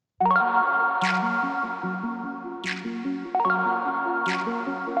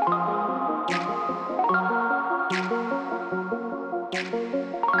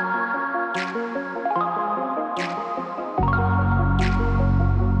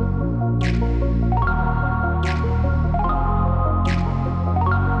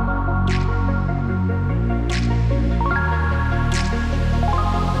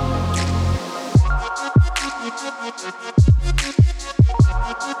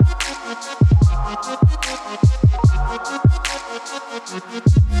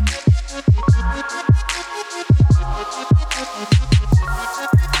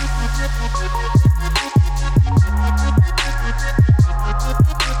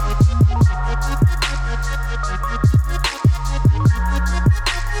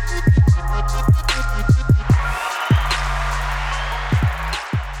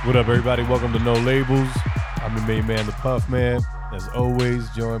What up, everybody? Welcome to No Labels. I'm your main man, the Puff Man. As always,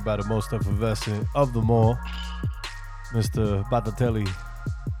 joined by the most effervescent of them all, Mr. Batatelli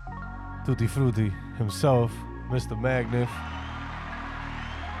Tutti Frutti himself, Mr. Magnif.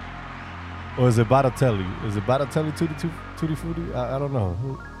 Or is it Batatelli? Is it Batatelli Tutti Frutti? I don't know.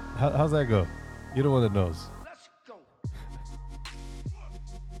 How's that go? You're the one that knows. Let's go.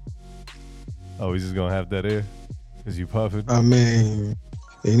 Oh, he's just going to have that air? Is you puffing? I mean,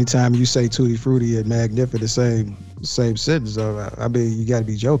 anytime you say Tutti Frutti and Magnificent, the same sentence, I mean, you got to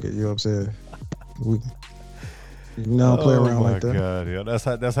be joking. You know what I'm saying? We don't play around like that. Oh my God, yeah,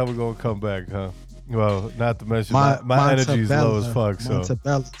 that's how we're gonna come back, huh? Well, not to mention my energy is low as fuck. So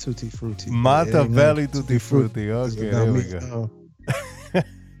Montebello Tutti Frutti. Montebello Tutti Frutti. Okay, there we go. What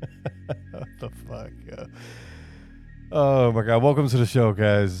the fuck? Yeah. Oh my God! Welcome to the show,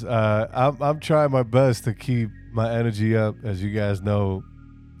 guys. I'm trying my best to keep my energy up, as you guys know.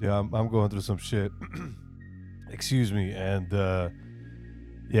 Yeah, I'm going through some shit. Excuse me, and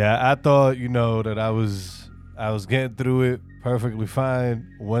yeah, I thought that I was getting through it perfectly fine.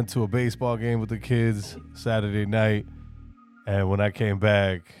 Went to a baseball game with the kids Saturday night, and when I came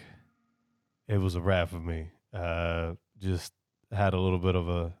back, it was a wrap for me. Just had a little bit of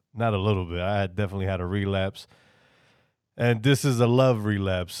I definitely had a relapse. And this is a love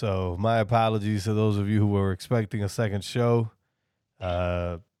relapse, so my apologies to those of you who were expecting a second show.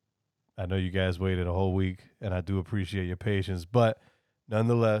 I know you guys waited a whole week, and I do appreciate your patience. But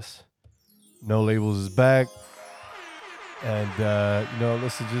nonetheless, No Labels is back. And,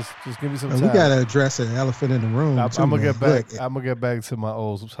 listen, just give me some time. We got to address an elephant in the room. I'm going to get back to my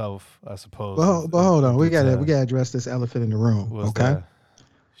old self, I suppose. But hold on. We got to address this elephant in the room, What's okay? That?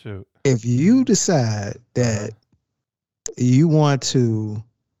 Shoot. If you decide that you want to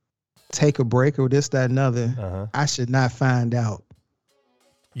take a break or this, that, and other, I should not find out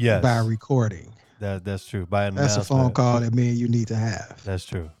by recording. That's true. By an That's a phone call that me and you need to have. That's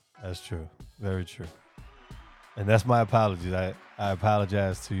true. Very true. And that's my apologies. I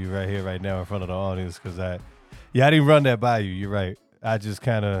apologize to you right here, right now in front of the audience because I didn't run that by you. You're right. I just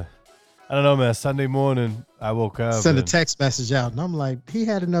kind of, I don't know, man. Sunday morning, I woke up. Send a text message out, and I'm like, he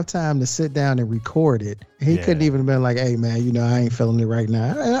had enough time to sit down and record it. He couldn't even have been like, hey, man, I ain't feeling it right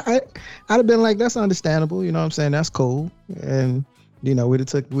now. I'd have been like, that's understandable. You know what I'm saying? That's cool. And, we'd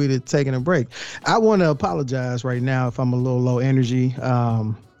have taken a break. I want to apologize right now if I'm a little low energy.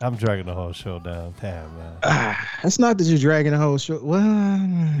 I'm dragging the whole show down. Damn, man. It's not that you're dragging the whole show. Well,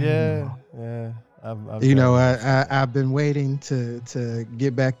 yeah. I've been waiting to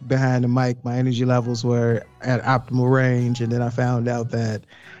get back behind the mic. My energy levels were at optimal range, and then I found out that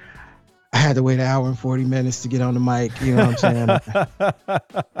I had to wait an hour and 40 minutes to get on the mic. You know what I'm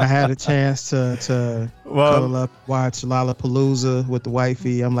saying? I had a chance to cuddle up, watch Lollapalooza with the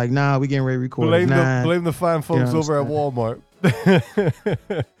wifey. I'm like, nah, we getting ready to record. Blame the fine folks over at Walmart.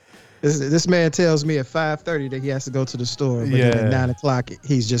 This man tells me at 5:30 that he has to go to the store, but at 9 o'clock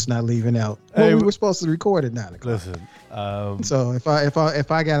he's just not leaving out. Well, we were supposed to record at 9 o'clock. Listen, so if I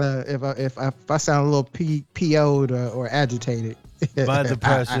sound a little PO'd or agitated, my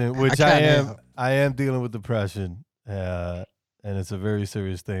depression, I am dealing with depression, and it's a very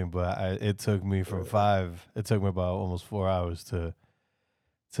serious thing. But it took me about almost 4 hours to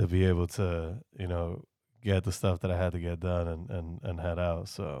be able to get the stuff that I had to get done and head out.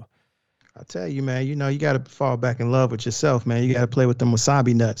 So I tell you, man, you got to fall back in love with yourself, man. You got to play with them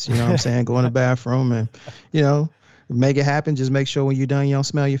wasabi nuts. You know what I'm saying? Go in the bathroom and, make it happen. Just make sure when you're done, you don't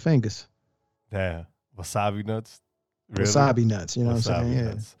smell your fingers. Yeah. Wasabi nuts? Really? Wasabi nuts. You know what I'm saying?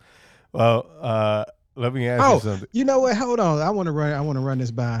 Nuts. Yeah. Well, let me ask you something. You know what? Hold on. I want to run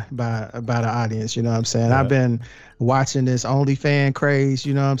this by the audience. You know what I'm saying? I've been watching this OnlyFans craze.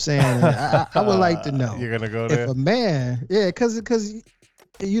 You know what I'm saying? I would like to know. You're gonna go there? If a man, because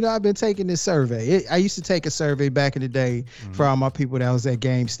I've been taking this survey. I used to take a survey back in the day for all my people that was at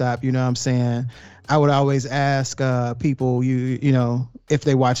GameStop. You know what I'm saying? I would always ask people, if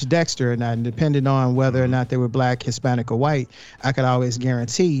they watched Dexter or not. And depending on whether or not they were black, Hispanic, or white, I could always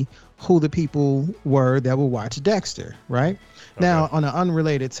guarantee who the people were that would watch Dexter, right? Okay. Now, on an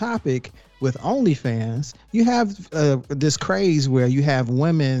unrelated topic, with OnlyFans, you have this craze where you have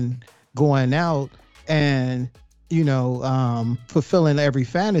women going out and fulfilling every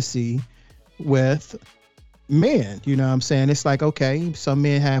fantasy with men. You know what I'm saying? It's like, okay, some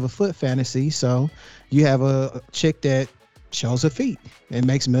men have a foot fantasy, so you have a chick that shows her feet and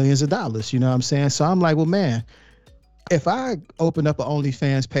makes millions of dollars. You know what I'm saying? So I'm like, well, man, if I open up an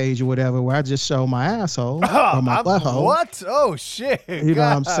OnlyFans page or whatever where I just show my asshole or my butthole. What? Oh, shit. You know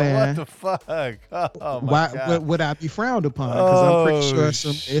what I'm saying? What the fuck? Oh, my God. Would I be frowned upon? Because I'm pretty sure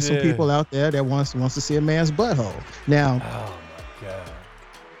there's some people out there that wants to see a man's butthole. Now, oh, my God.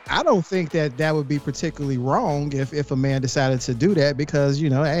 I don't think that would be particularly wrong if a man decided to do that because,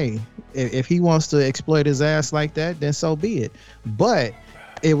 hey, if he wants to exploit his ass like that, then so be it. But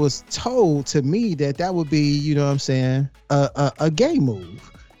it was told to me that would be, you know what I'm saying, a gay move,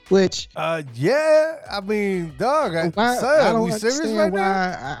 which yeah, I mean, dog, I don't understand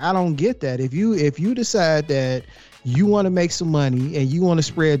why. I don't get that. If you decide that you want to make some money and you want to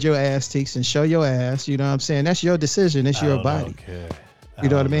spread your ass cheeks and show your ass, you know what I'm saying, that's your decision. It's your body. You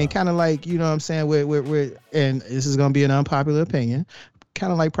know what I mean? Kind of like, you know what I'm saying, we're and this is going to be an unpopular opinion,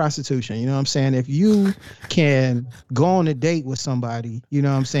 kind of like prostitution. You know what I'm saying? If you can go on a date with somebody, you know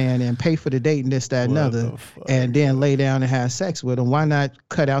what I'm saying, and pay for the date and this, that, and other, and then lay down and have sex with them, why not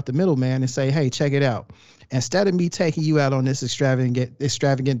cut out the middleman and say, hey, check it out. Instead of me taking you out on this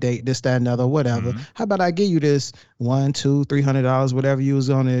extravagant date, this, that, and other, whatever, how about I give you this $100, $200, $300, whatever you was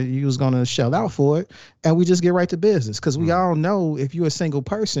gonna shell out for it, and we just get right to business. Because we all know if you're a single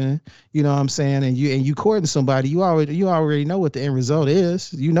person, you know what I'm saying, and you courting somebody, you already know what the end result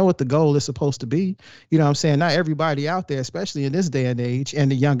is. You know what the goal is supposed to be. You know what I'm saying? Not everybody out there, especially in this day and age,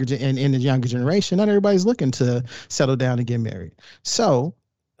 and in the younger generation, not everybody's looking to settle down and get married. So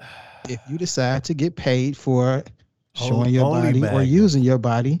if you decide to get paid for showing your body or using your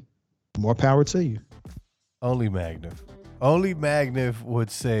body, more power to you. Only Magnif would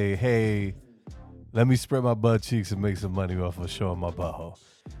say, hey, let me spread my butt cheeks and make some money off of showing my butthole.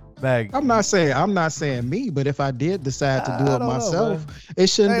 I'm not saying me, but if I did decide to do it myself, it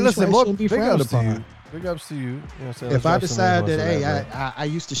shouldn't be frowned upon. Big ups to you. You know what I'm saying? If I decide that, hey, I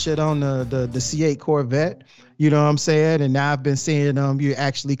used to shit on the C8 Corvette, you know what I'm saying, and now I've been seeing you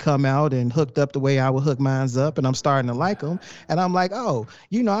actually come out and hooked up the way I would hook mines up, and I'm starting to like them, and I'm like, oh,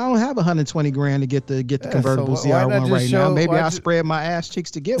 I don't have 120 grand to get the convertible ZR1 right now. Maybe I'll spread my ass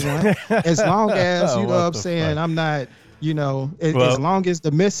cheeks to get one, as long as you know what I'm saying. I'm not. As long as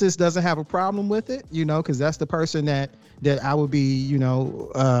the missus doesn't have a problem with it, because that's the person that I would be,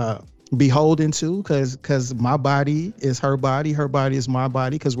 beholden to, because my body is her body is my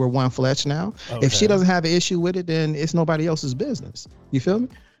body, because we're one flesh now. Okay. If she doesn't have an issue with it, then it's nobody else's business. You feel me?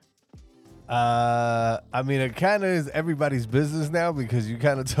 I mean, it kind of is everybody's business now, because you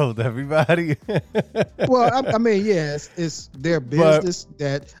kind of told everybody. Well, I mean, yeah, it's their business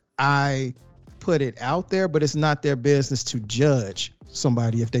that I put it out there, but it's not their business to judge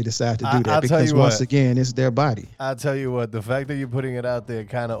somebody if they decide to do that, because once again, it's their body. I'll tell you what, the fact that you're putting it out there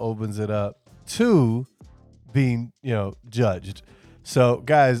kind of opens it up to being, judged. So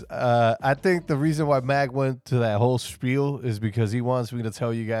guys, I think the reason why Mag went to that whole spiel is because he wants me to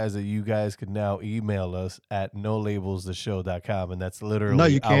tell you guys that you guys can now email us at nolabelstheshow.com, and that's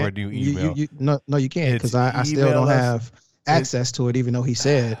literally our new email. No, you can't, because I still don't have access to it, even though he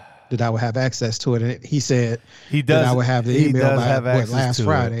said that I would have access to it, and he said that I would have the email by last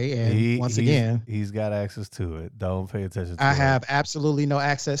Friday. And once again, he's got access to it. Don't pay attention to it. I have absolutely no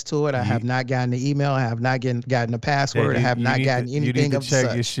access to it. I have not gotten the email. I have not gotten the password. I have not gotten anything of such. You need to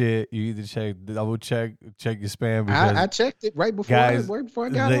check your shit. You need to double check your spam. Because I checked it right before I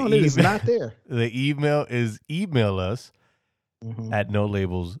got on. It is not there. The email is email us at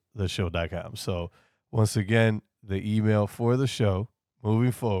nolabelstheshow.com. So once again, the email for the show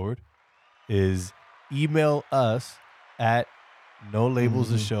moving forward is email us at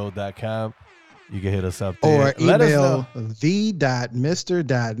nolabelstheshow.com. You can hit us up there. Or email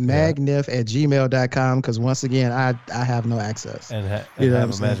the.mr.magnif@gmail.com, because once again, I have no access. And have a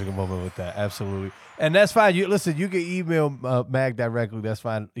magical moment with that. Absolutely. And that's fine. You can email Mag directly. That's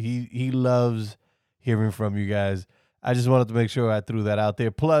fine. He loves hearing from you guys. I just wanted to make sure I threw that out there.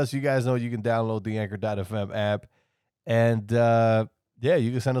 Plus, you guys know you can download the Anchor.fm app. And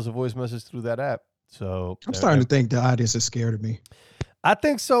you can send us a voice message through that app. So I'm starting to think the audience is scared of me. I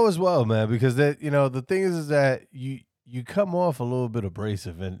think so as well, man. Because that the thing is that you come off a little bit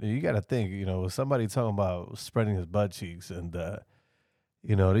abrasive, and you got to think, with somebody talking about spreading his butt cheeks, and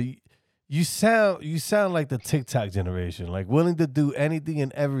you know, the, you sound like the TikTok generation, like willing to do anything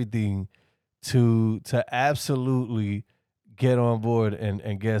and everything to absolutely get on board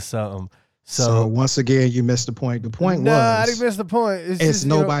and get something. So So once again, you missed the point. The point no, I didn't was miss the point. It's it's just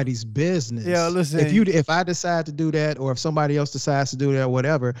nobody's yeah. business. Listen, If I decide to do that, or if somebody else decides to do that, or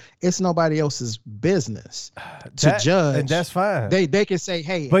whatever, it's nobody else's business to and judge. that's fine. They can say,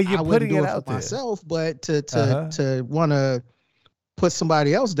 "Hey, But you're I wouldn't putting do it it for out there. myself," but to Uh to huh. to want to put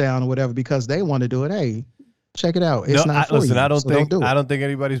somebody else down or whatever because they want to do it. Hey, check it out. It's No, not for listen. you, so don't do I it. don't think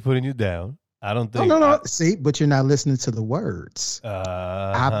anybody's putting you down. I don't No, think. no, no. See, but you're not listening to the words. I'm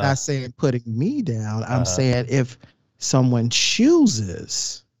Huh. not saying putting me down. I'm Huh. saying if someone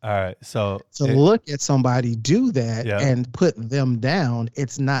chooses All right. So to look at somebody do that yeah. and put them down,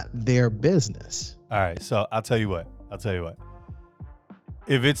 it's not their business. All right. So I'll tell you what.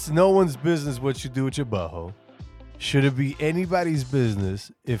 If it's no one's business what you do with your butthole, should it be anybody's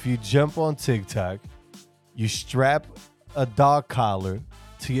business if you jump on TikTok, you strap a dog collar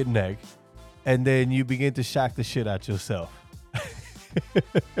to your neck, and then you begin to shock the shit out yourself?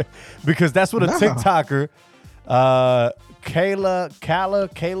 Because that's what a No. TikToker,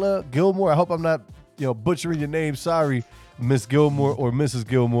 Kayla Gilmore. I hope I'm not butchering your name. Sorry, Miss Gilmore or Mrs.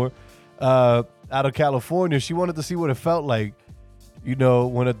 Gilmore, out of California. She wanted to see what it felt like,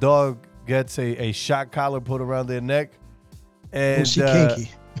 when a dog gets a shock collar put around their neck. And She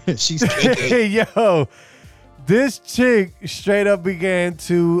kinky. She's kinky. yo, this chick straight up began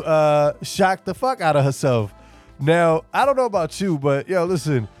to shock the fuck out of herself. Now, I don't know about you, but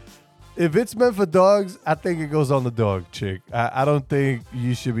listen, if it's meant for dogs, I think it goes on the dog, chick. I don't think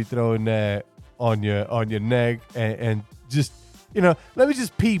you should be throwing that on your neck and just let me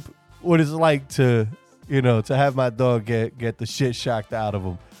just peep what it's like to to have my dog get the shit shocked out of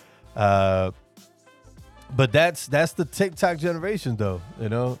him. But that's the TikTok generation, though.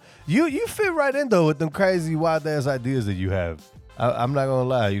 You fit right in though with them crazy wild ass ideas that you have. I'm not gonna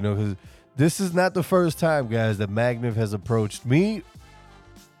lie, because this is not the first time, guys, that Magniv has approached me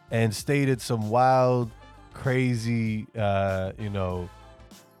and stated some wild, crazy,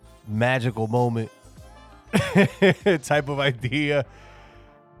 magical moment type of idea.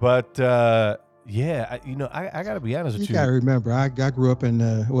 But yeah, I gotta be honest with you. You gotta remember, I grew up in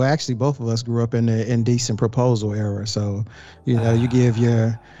well, actually, both of us grew up in the indecent proposal era. So, you give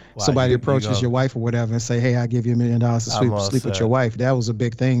somebody approaches your wife or whatever and say, "Hey, I give you $1 million to sleep with your wife." That was a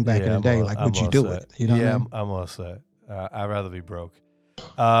big thing back in the day. Like, would you do it? What I mean? I'm all set. I'd rather be broke.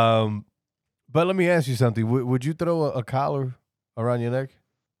 But let me ask you something. Would you throw a collar around your neck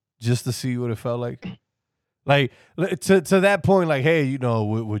just to see what it felt like? Like to that point, like, hey,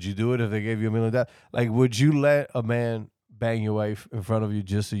 would you do it if they gave you $1 million? Like, would you let a man bang your wife in front of you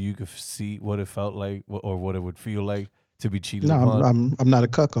just so you could see what it felt like or what it would feel like to be cheated upon? I'm not a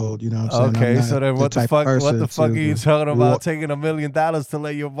cuckold. You know what I'm saying? Okay, so then what the fuck? What the fuck are you talking about? Taking $1 million to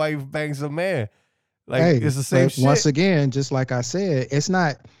let your wife bang some man? Like, hey, it's the same shit. Once again, just like I said, it's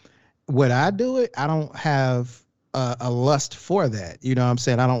not. Would I do it? I don't have a lust for that. You know what I'm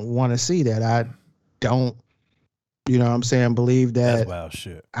saying? I don't want to see that. I don't. You know what I'm saying? Believe that That's wild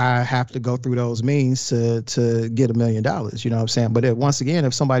shit. I have to go through those means to get $1 million. You know what I'm saying? But once again,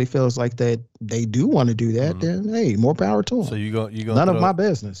 if somebody feels like that they do want to do that, then hey, more power to them. So you gonna none of my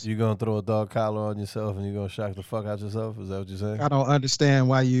business. You gonna throw a dog collar on yourself and you gonna shock the fuck out yourself? Is that what you're saying? I don't understand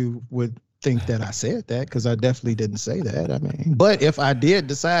why you would think that I said that, because I definitely didn't say that. I mean, but if I did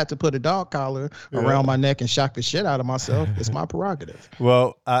decide to put a dog collar around my neck and shock the shit out of myself, it's my prerogative.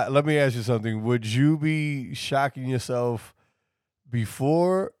 Well, let me ask you something. Would you be shocking yourself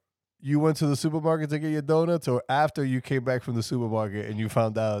before you went to the supermarket to get your donuts, or after you came back from the supermarket and you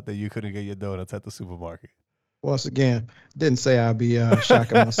found out that you couldn't get your donuts at the supermarket? Once again, didn't say I'd be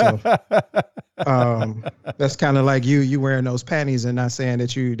shocking myself. That's kind of like you wearing those panties and not saying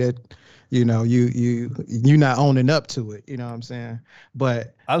that you not owning up to it. You know what I'm saying?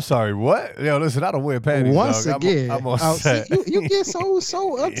 But I'm sorry, what? Listen, I don't wear panties. Once dog. again, I'm all set. See, you get so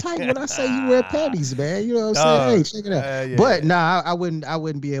uptight when I say you wear panties, man. You know what I'm saying? Hey, check it out. Yeah. But nah, I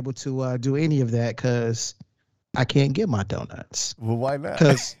wouldn't be able to do any of that because I can't get my donuts. Well, why not?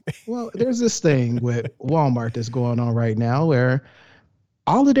 Because there's this thing with Walmart that's going on right now where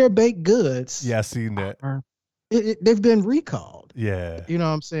all of their baked goods, I seen that. They've been recalled. Yeah. You know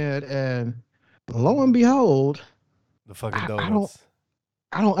what I'm saying? And lo and behold, the fucking donuts.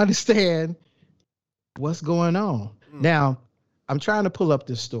 I don't understand what's going on. Now, I'm trying to pull up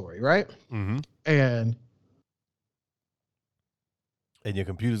this story, right? Mm-hmm. And And your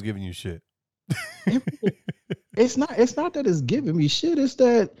computer's giving you shit. It's not that it's giving me shit. It's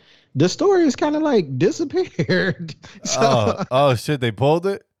that the story is kind of like disappeared. So, oh shit! They pulled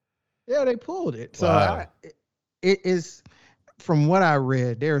it. Yeah, they pulled it. So Wow. it is, from what I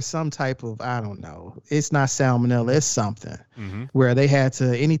read, there's some type of, I don't know. It's not salmonella. It's something where they had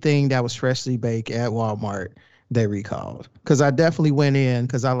to, anything that was freshly baked at Walmart, they recalled. Because I definitely went in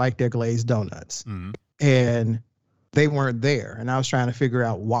because I like their glazed donuts, and they weren't there, and I was trying to figure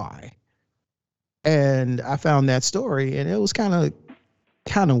out why. And I found that story, and it was kind of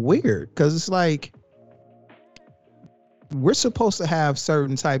weird because it's like, we're supposed to have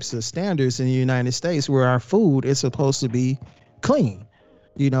certain types of standards in the United States where our food is supposed to be clean.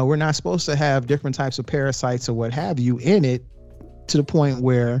 You know, we're not supposed to have different types of parasites or what have you in it, to the point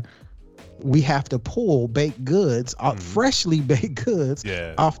where we have to pull baked goods, freshly baked goods,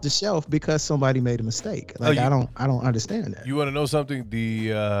 off the shelf because somebody made a mistake. Like, I don't understand that. You want to know something?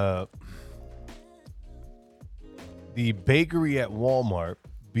 The bakery at Walmart,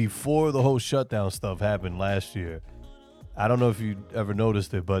 before the whole shutdown stuff happened last year, I don't know if you ever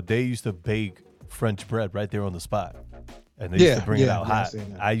noticed it, but they used to bake French bread right there on the spot. And they used to bring it out hot.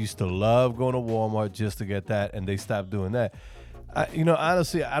 I used to love going to Walmart just to get that, and they stopped doing that.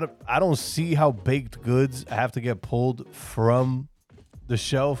 Honestly, I don't see how baked goods have to get pulled from the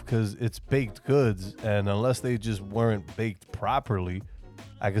shelf, because it's baked goods, and unless they just weren't baked properly,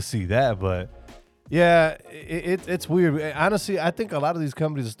 I could see that. But yeah, it's weird. Honestly, I think a lot of these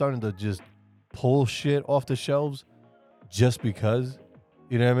companies are starting to just pull shit off the shelves just because,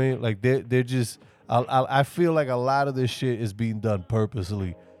 you know what I mean? Like they're just, I feel like a lot of this shit is being done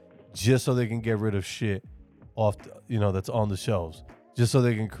purposely just so they can get rid of shit off, that's on the shelves, just so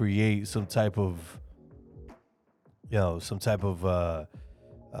they can create some type of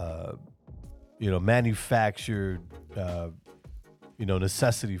manufactured,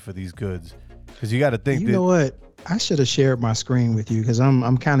 necessity for these goods. Because you got to think. You know what? I should have shared my screen with you, because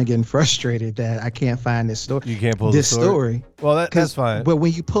I'm kind of getting frustrated that I can't find this story. You can't pull this story? Well, that's fine. But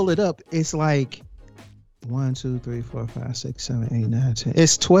when you pull it up, it's like 1, 2, 3, 4, 5, 6, 7, 8, 9, 10.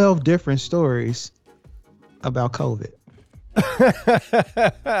 It's 12 different stories about COVID.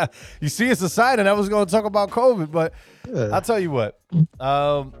 You see, it's a sign, and I was going to talk about COVID, but I'll tell you what.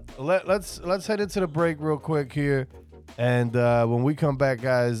 Let's head into the break real quick here, and when we come back,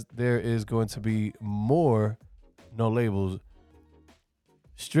 guys, there is going to be more No Labels,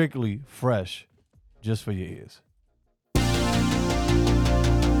 strictly fresh, just for your ears.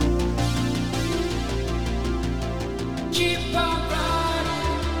 Keep on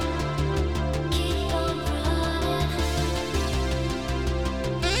running. Keep on running.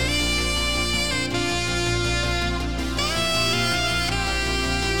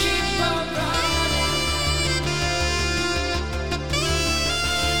 Keep on running.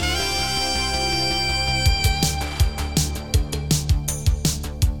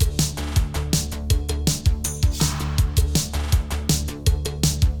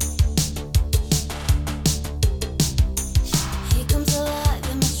 He comes alive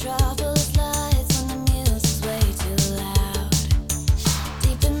in metropolis lights when the music's way too loud.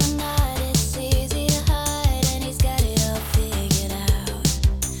 Deep in the night, it's easy to hide, and he's got it all figured out.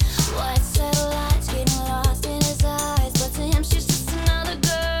 White satellites getting lost in his eyes, but to him she's just another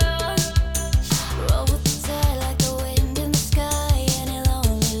girl. Roll with the tide like the wind in the sky, and he'll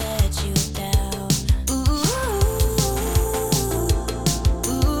only let you down.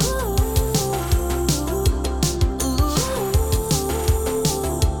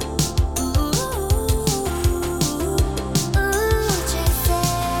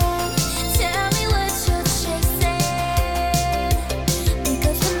 Tell me what you're chasing,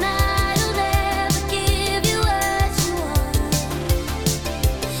 because the night will never give you what you want.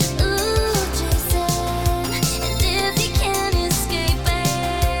 Ooh, Jason, and if you can't escape it,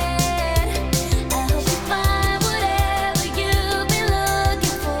 I hope you find whatever you've been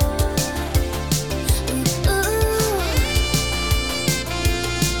looking for.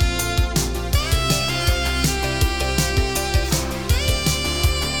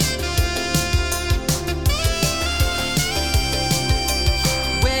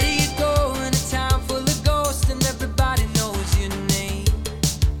 Where do you go in a town full of ghosts and everybody knows your name?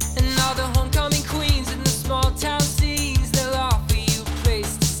 And all the homecoming queens in the small town scenes, they'll offer you a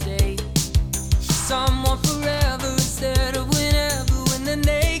place to stay. Someone forever instead of whenever, when they're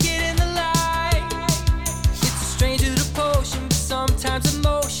naked in the light. It's a stranger to potion, but sometimes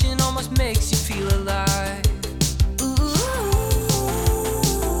emotion almost makes you feel alive.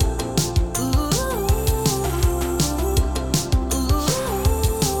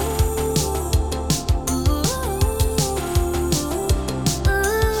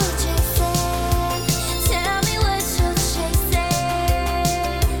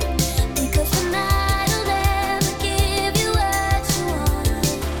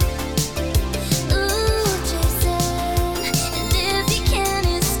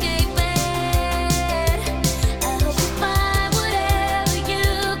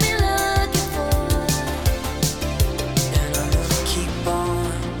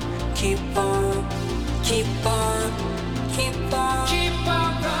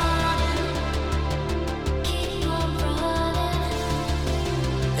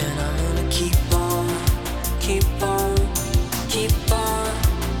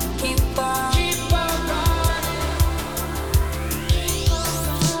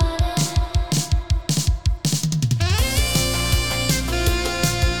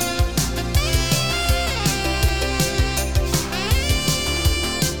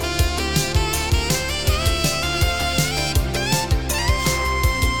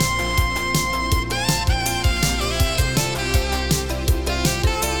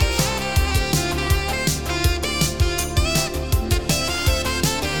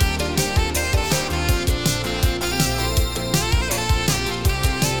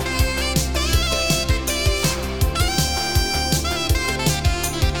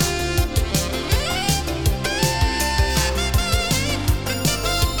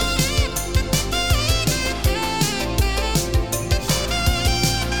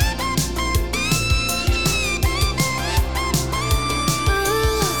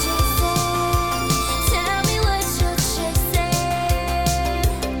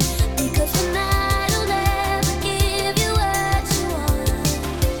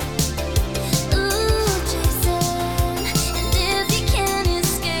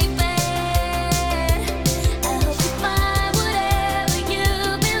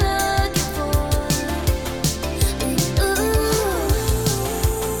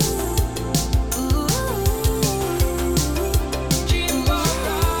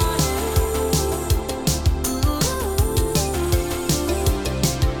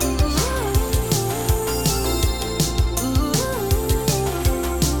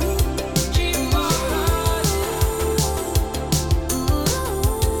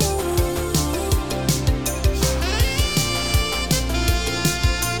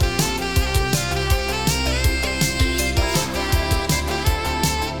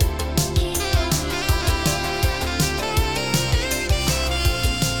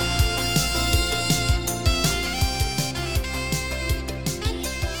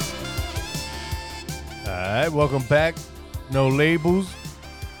 right, welcome back. No labels.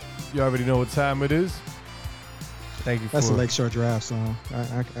 You already know what time it is. Thank you That's for... a Lakeshore Drive song.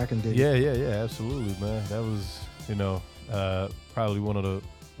 I can dig it. Yeah, absolutely, man. That was, probably one of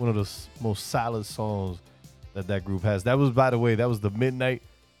the most solid songs that group has. That was, by the way, that was the Midnight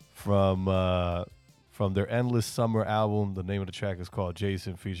from their Endless Summer album. The name of the track is called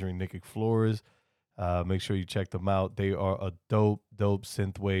Jason, featuring Nicky Flores. Make sure you check them out. They are a dope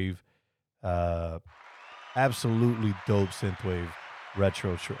synthwave, absolutely dope synthwave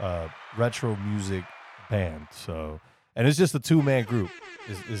retro music band. So, and it's just a 2-man group.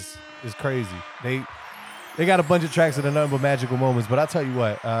 Is crazy. They got a bunch of tracks that are nothing but magical moments. But I'll tell you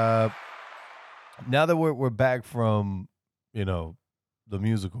what. Now that we're back from the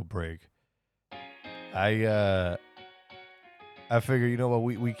musical break, I figure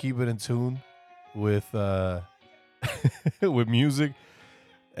we keep it in tune with with music.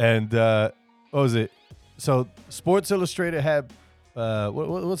 And what was it? So Sports Illustrated had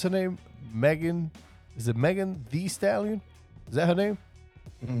what's her name? Megan. Is it Megan Thee Stallion? Is that her name?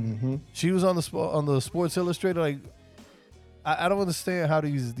 Mm-hmm. She was on the Sports Illustrated. Like, I don't understand how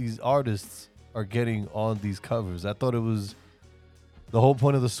these artists are getting on these covers. I thought it was the whole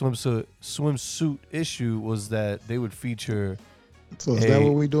point of the swimsuit issue was that they would feature. So is that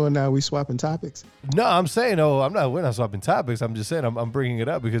what we're doing now? We swapping topics? No, I'm saying we're not swapping topics. I'm just saying I'm bringing it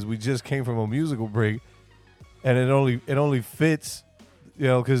up because we just came from a musical break, and it only fits,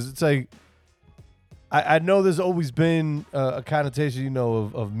 because it's like. I know there's always been a connotation,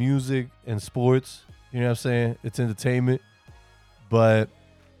 of music and sports. You know what I'm saying? It's entertainment. But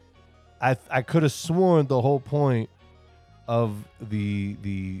I could have sworn the whole point of the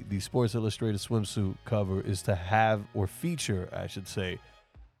Sports Illustrated swimsuit cover is to have or feature, I should say,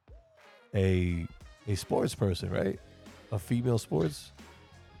 a sports person, right? A female sports.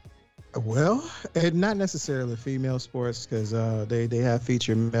 Well, not necessarily female sports because they have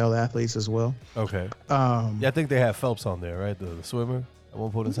featured male athletes as well. Okay. I think they have Phelps on there, right? The swimmer at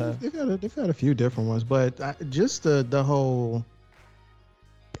one point in time. They've got a few different ones, but just the whole.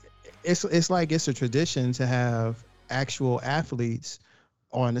 It's like it's a tradition to have actual athletes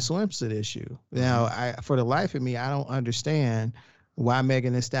on the swimsuit issue. Now, for the life of me, I don't understand why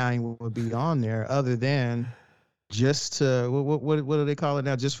Megan Thee Stallion would be on there, other than just to what do they call it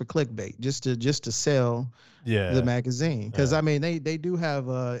now? Just for clickbait, just to sell the magazine. Because they do have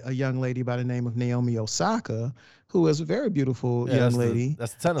a young lady by the name of Naomi Osaka, who is a very beautiful young lady.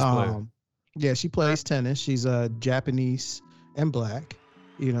 That's the tennis player. Yeah, she plays tennis. She's Japanese and black.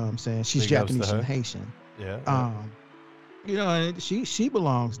 You know what I'm saying? She's Big ups to Japanese her. and Haitian. Yeah. And she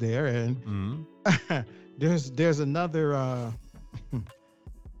belongs there. And there's another.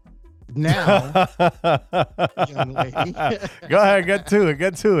 Now, young lady. Go ahead, get to it.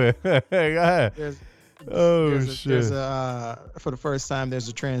 Go ahead. There's Shit. For the first time, there's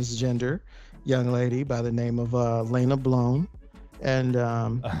a transgender young lady by the name of Lena Bloom, and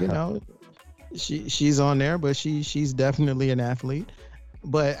she's on there, but she's definitely an athlete.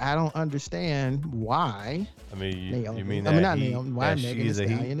 But I don't understand why. I mean, Naomi, you mean I that mean, not Naomi, why Megan Thee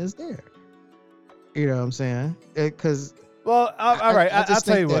Stallion is there? You know what I'm saying? Because. Well, all right. I'll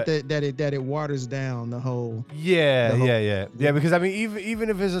tell you what. That it waters down the whole. Yeah. Because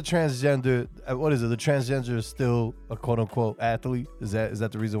even if it's a transgender, what is it? The transgender is still a quote unquote athlete. Is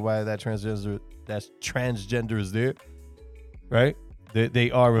that the reason why that transgender is there? Right?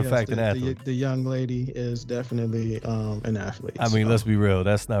 They are in fact an athlete. The young lady is definitely an athlete. I mean, let's be real.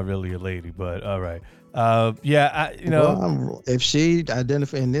 That's not really a lady, but all right. If she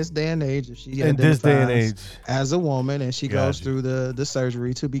identify in this day and age, as a woman and she goes through the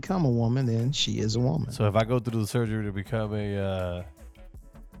surgery to become a woman, then she is a woman. So if I go through the surgery to become a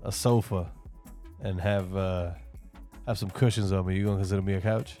sofa and have some cushions on me, you gonna consider me a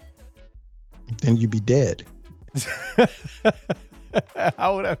couch? Then you be dead.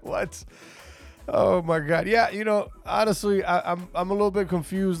 How would I what? Oh my God. Yeah, honestly, I'm a little bit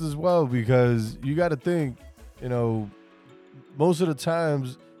confused as well, because you got to think, most of the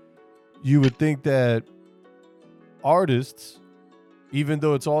times you would think that artists, even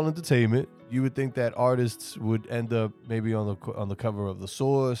though it's all entertainment, you would think that artists would end up maybe on the cover of The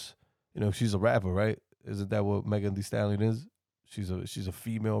Source. She's a rapper, right? Isn't that what Megan Thee Stallion is? She's a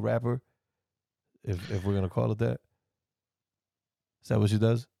female rapper, if we're gonna call it that. Is that what she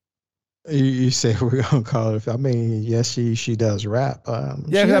does? You say we're gonna call it. I mean, yes, she does rap. Yeah,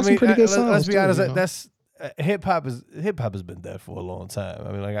 she has some pretty good songs. Let's be honest. Too, That's hip hop has been dead for a long time.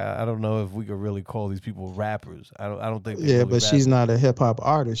 I mean, like I don't know if we could really call these people rappers. I don't think. Yeah, really but she's not a hip hop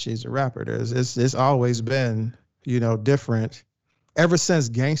artist. She's a rapper. It's always been different ever since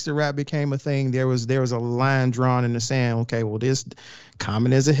gangster rap became a thing, there was a line drawn in the sand. Okay, well, this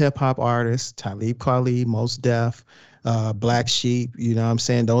Common is a hip hop artist, Talib Kweli, Mos Def, Black Sheep. You know what I'm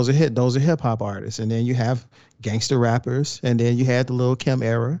saying? Those are hip hop artists. And then you have gangster rappers, and then you had the Lil Kim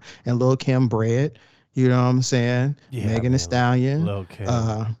era and Lil Kim Bread. You know what I'm saying? Yeah, Megan Thee Stallion, Lil Kim.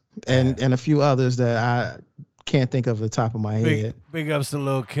 and a few others that I can't think of the top of my head. Big ups to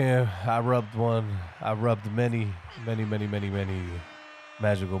Lil Kim. I rubbed many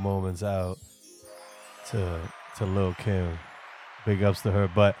magical moments out to Lil Kim. Big ups to her.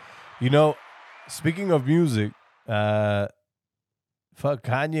 But speaking of music, Kanye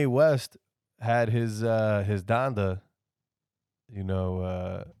West had his Donda,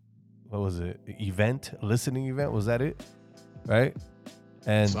 what was it? Listening event, was that it? Right?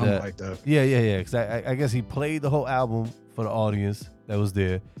 And Something like that. Yeah. Because I guess he played the whole album for the audience that was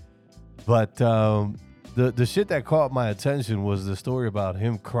there. But the shit that caught my attention was the story about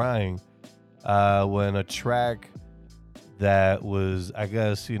him crying when a track that was, I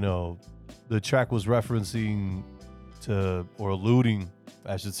guess, the track was referencing to, or alluding,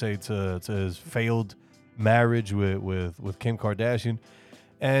 I should say, to his failed marriage with Kim Kardashian.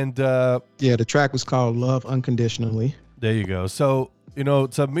 And the track was called Love Unconditionally. There you go. So,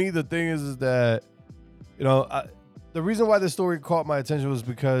 to me, the thing is that, the reason why this story caught my attention was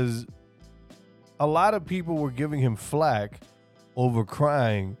because a lot of people were giving him flack over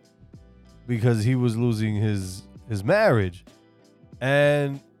crying because he was losing his marriage.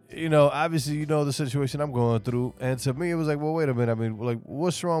 And, obviously, the situation I'm going through. And to me, it was like, well, wait a minute. I mean, like,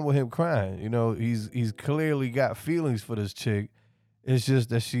 what's wrong with him crying? He's clearly got feelings for this chick. It's just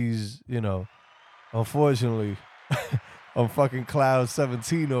that she's, unfortunately, on fucking cloud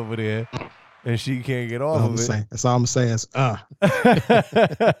 17 over there, and she can't get off of it. That's all I'm saying. I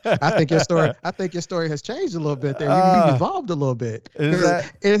think your story has changed a little bit there. You've evolved a little bit.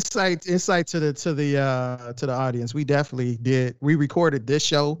 Insight to the audience. We definitely did. We recorded this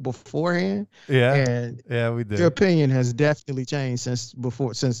show beforehand. Yeah. And we did. Your opinion has definitely changed since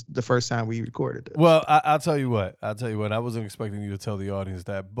the first time we recorded it. Well, I'll tell you what. I wasn't expecting you to tell the audience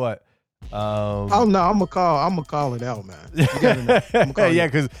that, but oh no, I'm gonna call it out, man. You gotta know. Yeah,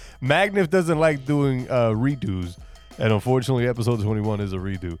 because Magnif doesn't like doing redos, and unfortunately, episode 21 is a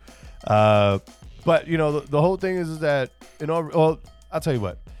redo. But the whole thing is that I'll tell you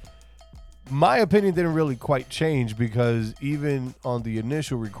what. My opinion didn't really quite change because even on the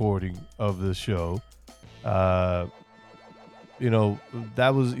initial recording of the show, that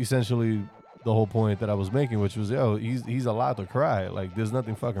was essentially the whole point that I was making, which was, he's allowed to cry. Like, there's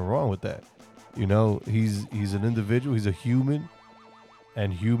nothing fucking wrong with that. He's an individual. He's a human,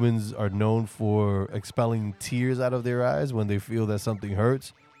 and humans are known for expelling tears out of their eyes when they feel that something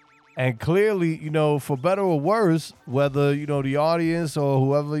hurts. And clearly, for better or worse, whether, the audience or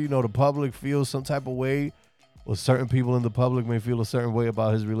whoever, the public feels some type of way, or certain people in the public may feel a certain way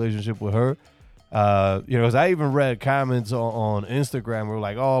about his relationship with her. As I even read comments on Instagram were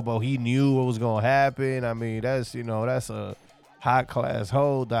like, oh, but he knew what was going to happen. I mean, that's a hot class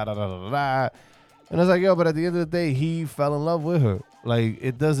hoe, da, da, da, da, da. And I was like, but at the end of the day, he fell in love with her. Like,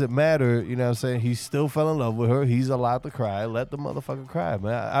 it doesn't matter, what I'm saying? He still fell in love with her. He's allowed to cry. Let the motherfucker cry,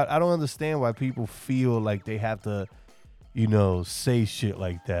 man. I don't understand why people feel like they have to, say shit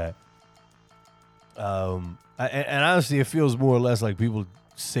like that. And honestly, it feels more or less like people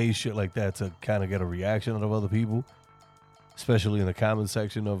say shit like that to kind of get a reaction out of other people, especially in the comment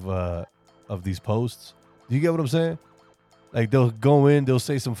section of these posts. Do you get what I'm saying? Like, they'll go in, they'll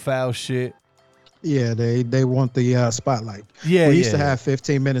say some foul shit. Yeah, they want the spotlight. Yeah, we used to have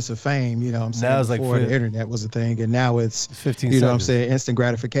 15 minutes of fame, what I'm saying? Now it's before like the internet was a thing, and now it's 15 seconds. What I'm saying, instant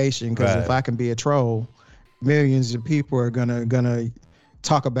gratification. Because if I can be a troll, millions of people are gonna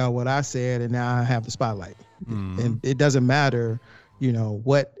talk about what I said, and now I have the spotlight. Mm-hmm. And it doesn't matter,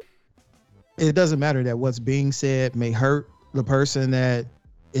 what. It doesn't matter that what's being said may hurt the person that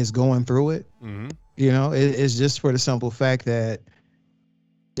is going through it. Mm-hmm. It's just for the simple fact that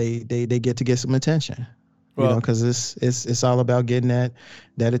they get to get some attention. Well, because it's all about getting that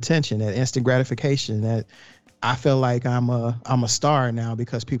attention, that instant gratification. That I feel like I'm a star now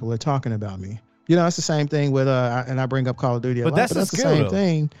because people are talking about me. It's the same thing with and I bring up Call of Duty a lot, that's the same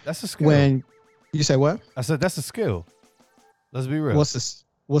thing. That's a skill. When you say what? I said that's a skill. Let's be real. What's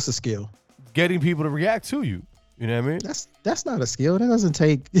the skill? Getting people to react to you. You know what I mean? That's not a skill. That doesn't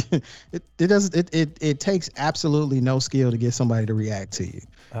take it takes absolutely no skill to get somebody to react to you.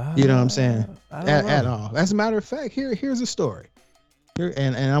 You know what I'm saying? At all. As a matter of fact, here's a story.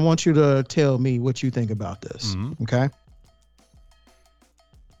 And I want you to tell me what you think about this. Mm-hmm. Okay?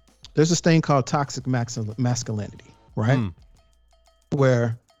 There's this thing called toxic masculinity, right? Mm.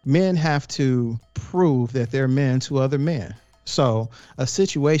 where men have to prove that they're men to other men. So a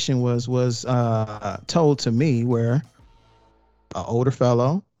situation was told to me where an older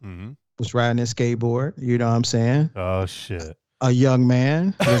fellow Mm-hmm. was riding his skateboard. You know what I'm saying? Oh shit. A young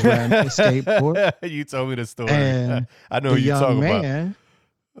man was riding his skateboard, You told me the story. and I know the what you're young talking about. man,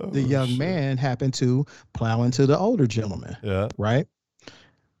 Oh, the young shit. man happened to plow into the older gentleman. Yeah. Right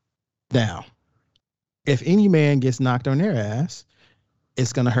now, if any man gets knocked on their ass,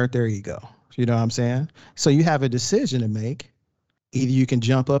 it's gonna hurt their ego. You know what I'm saying? So you have a decision to make. Either you can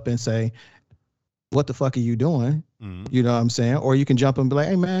jump up and say, "What the fuck are you doing?" Mm-hmm. You know what I'm saying? Or you can jump up and be like,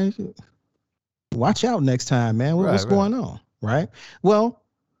 "Hey man, watch out next time, man. What's Right. going on?" Right? Well,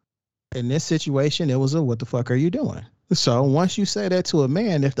 in this situation, it was a "What the fuck are you doing?" So once you say that to a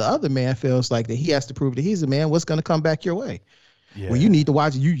man, if the other man feels like that he has to prove that he's a man, what's gonna come back your way? Yeah. Well, you need to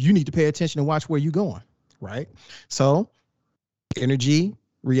watch. You need to pay attention and watch where you're going. Right? So energy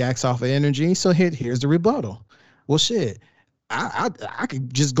reacts off of energy. So here's the rebuttal. Well, shit, I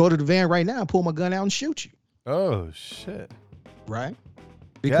could just go to the van right now and pull my gun out and shoot you. Oh shit. Right?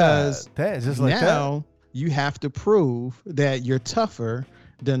 Because that just like now you have to prove that you're tougher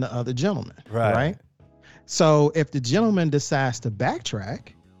than the other gentleman. Right? So if the gentleman decides to backtrack,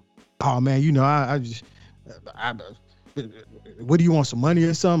 oh man, you know, I what do you want, some money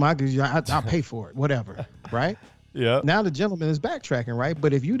or something? I'll pay for it, whatever. Right? Yeah. Now the gentleman is backtracking, right?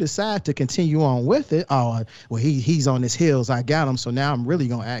 But if you decide to continue on with it, oh well, he's on his heels. I got him, so now I'm really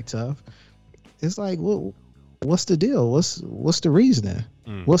gonna act tough. It's like, well, what's the deal? What's the reasoning?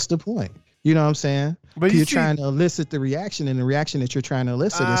 What's the point? You know what I'm saying? But you're trying to elicit the reaction, and the reaction that you're trying to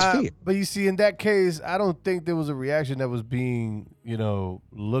elicit is fear. But you see, in that case, I don't think there was a reaction that was being,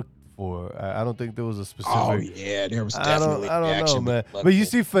 looked for. I don't think there was a specific. Oh yeah, there was definitely. I don't know, man. But you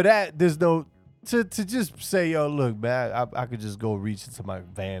see, for that, there's no. To just say, yo, look, man, I could just go reach into my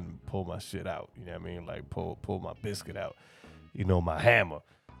van and pull my shit out. You know what I mean? Like pull my biscuit out. My hammer.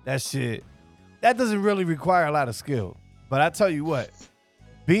 That shit, that doesn't really require a lot of skill. But I tell you what,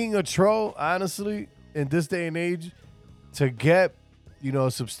 being a troll, honestly, in this day and age, to get, a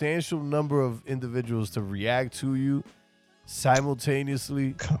substantial number of individuals to react to you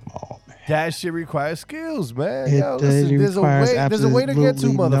simultaneously. Come on, man. That shit requires skills, man. There's a way to get to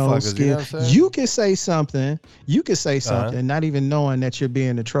motherfuckers. You know what I'm saying? You can say something. Not even knowing that you're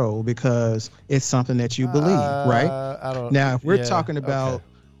being a troll because it's something that you believe, right? I don't. Now, if we're talking about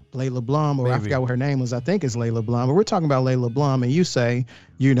Layla Blum, or I forgot what her name was. I think it's Layla Blum. But we're talking about Layla Blum, and you say,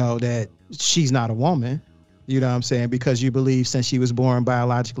 that she's not a woman. You know what I'm saying? Because you believe since she was born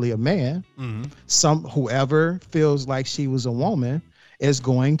biologically a man, whoever feels like she was a woman is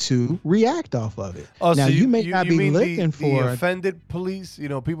going to react off of it. Oh, now so you may not be looking for the offended police.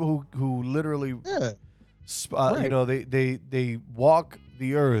 People who literally, right. they walk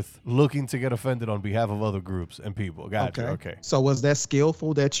the earth looking to get offended on behalf of other groups and people. Gotcha. Okay. So was that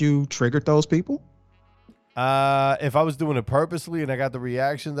skillful that you triggered those people? If I was doing it purposely and I got the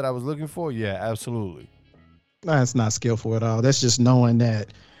reaction that I was looking for, yeah, absolutely. That's not skillful at all. That's just knowing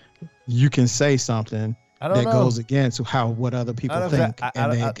that you can say something that goes against what other people think,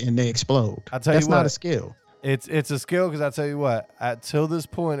 and they explode. That's not a skill. It's a skill because I tell you what, till this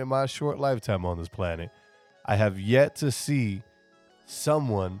point in my short lifetime on this planet, I have yet to see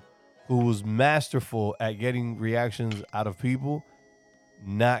someone who was masterful at getting reactions out of people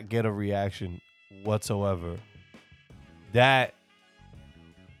not get a reaction whatsoever. That.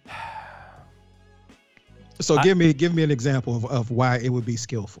 So give me an example of why it would be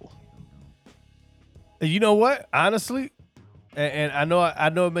skillful. You know what? Honestly, and I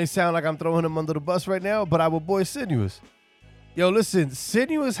know it may sound like I'm throwing him under the bus right now, but our boy Sinuous. Yo, listen,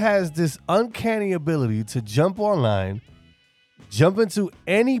 Sinuous has this uncanny ability to jump online, jump into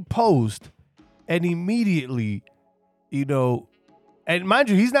any post, and immediately, and mind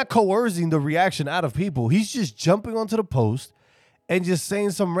you, he's not coercing the reaction out of people. He's just jumping onto the post and just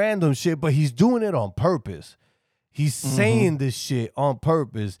saying some random shit, but he's doing it on purpose. He's saying this shit on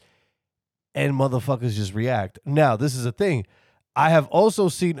purpose, and motherfuckers just react. Now, this is a thing. I have also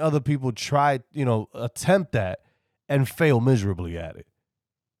seen other people try, attempt that and fail miserably at it.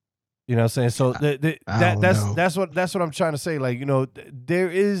 You know what I'm saying? So that's what I'm trying to say. Like, there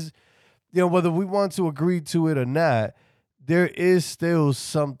is, whether we want to agree to it or not, there is still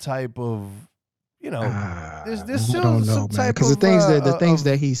some type of, there's still some type of, because the things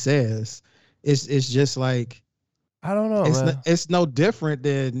that he says, it's just like, I don't know, man. It's no different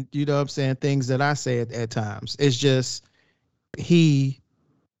than, things that I say at times. It's just he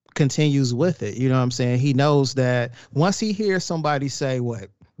continues with it. You know what I'm saying? He knows that once he hears somebody say what,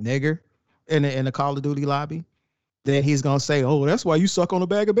 nigger, in the Call of Duty lobby, then he's gonna say, "Oh, that's why you suck on a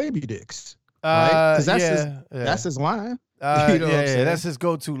bag of baby dicks." Right? Because that's his line. You know what I'm saying? That's his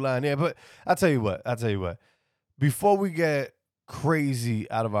go-to line. Yeah, but I'll tell you what. Before we get crazy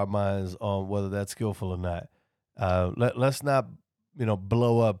out of our minds on whether that's skillful or not, let's not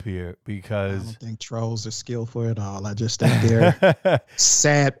blow up here I because don't think trolls are skillful at all. I just think they're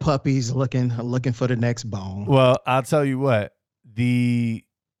sad puppies looking for the next bone. Well, I'll tell you what, the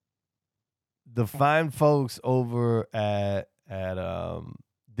fine folks over at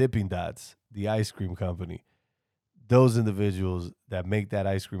Dipping Dots, the ice cream company, those individuals that make that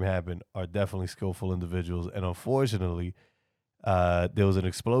ice cream happen are definitely skillful individuals. And unfortunately, there was an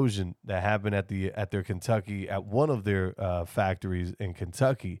explosion that happened at one of their factories in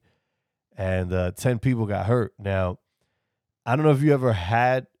Kentucky, and 10 people got hurt. Now, I don't know if you ever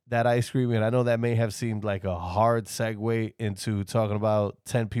had that ice cream, and I know that may have seemed like a hard segue into talking about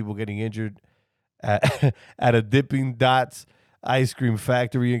 10 people getting injured at a Dipping Dots ice cream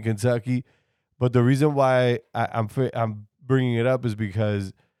factory in Kentucky. But the reason why I'm bringing it up is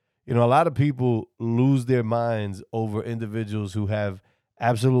because, a lot of people lose their minds over individuals who have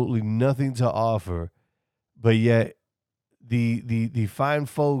absolutely nothing to offer, but yet the fine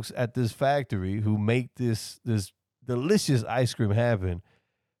folks at this factory who make this delicious ice cream happen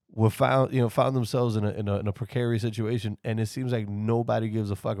found themselves in a precarious situation, and it seems like nobody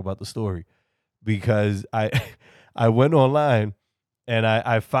gives a fuck about the story. Because I went online and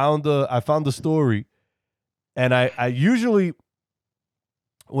I found the story, and I usually,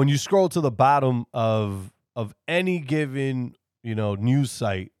 when you scroll to the bottom of any given news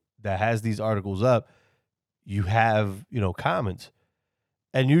site that has these articles up, you have comments,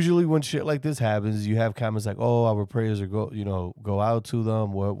 and usually when shit like this happens, you have comments like, "Oh, our prayers are go out to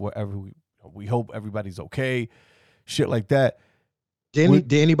them wherever we hope everybody's okay," shit like that.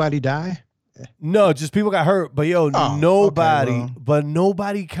 Did anybody die? No, just people got hurt, but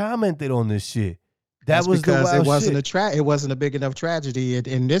nobody commented on this shit. That's was because the wild it wasn't shit. It wasn't a big enough tragedy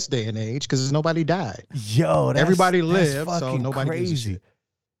in this day and age because nobody died. Everybody lived, so nobody gives a crazy. shit.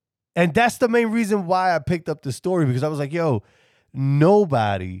 And that's the main reason why I picked up the story, because I was like,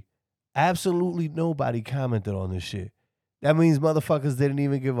 absolutely nobody commented on this shit. That means motherfuckers didn't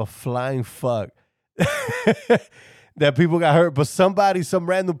even give a flying fuck that people got hurt. But some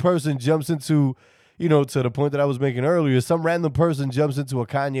random person jumps into, to the point that I was making earlier, some random person jumps into a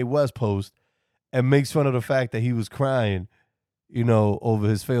Kanye West post and makes fun of the fact that he was crying, over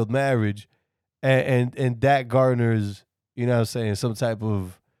his failed marriage. And that garners, some type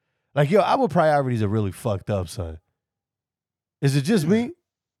of, like, our priorities are really fucked up, son. Is it just me?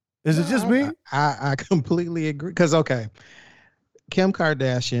 I completely agree. Because, okay, Kim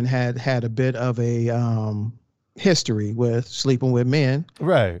Kardashian had a bit of a history with sleeping with men.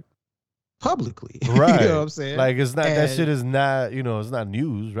 Right. Publicly. Right. You know what I'm saying? Like, it's not, that shit is not, it's not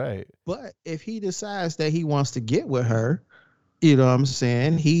news, right? But if he decides that he wants to get with her, you know what I'm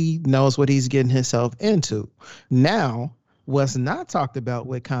saying, he knows what he's getting himself into. Now, what's not talked about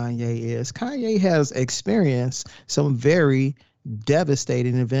with Kanye has experienced some very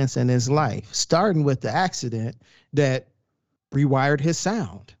devastating events in his life, starting with the accident that rewired his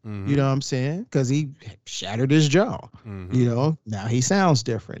sound. Mm-hmm. You know what I'm saying? Because he shattered his jaw. Mm-hmm. Now he sounds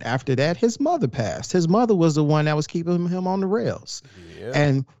different. After that, his mother passed. His mother was the one that was keeping him on the rails. Yeah.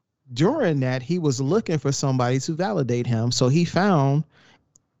 And during that, he was looking for somebody to validate him. So he found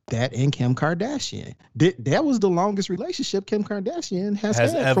that in Kim Kardashian. That was the longest relationship Kim Kardashian has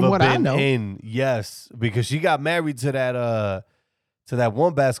had, ever from what been I know. Yes, because she got married to that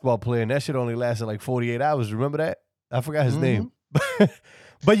one basketball player, and that shit only lasted like 48 hours. Remember that? I forgot his name.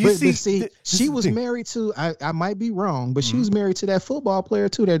 But she was married to, I might be wrong, but she was married to that football player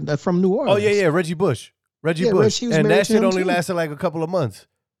too, that from New Orleans. Oh yeah, Reggie Bush. Bush. And that shit only lasted like a couple of months.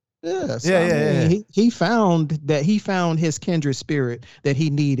 Yeah, so he found his kindred spirit that he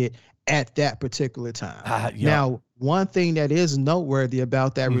needed at that particular time. Now, one thing that is noteworthy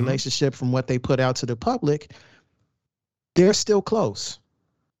about that relationship, from what they put out to the public, they're still close.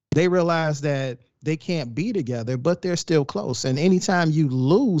 They realize that they can't be together, but they're still close. And anytime you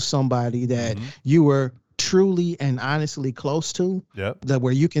lose somebody that you were truly and honestly close to, that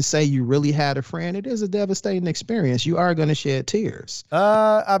where you can say you really had a friend, it is a devastating experience. You are going to shed tears.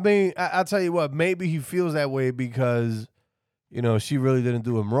 I mean, I'll tell you what, maybe he feels that way because, she really didn't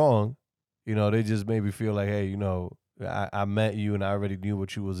do him wrong. They just maybe feel like, hey, I met you and I already knew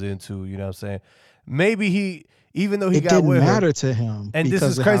what you was into. You know what I'm saying? Maybe even though he got with her, it didn't matter to him. And this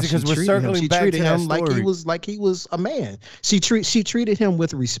is crazy because we're circling back to that story. Like he was a man. She treated him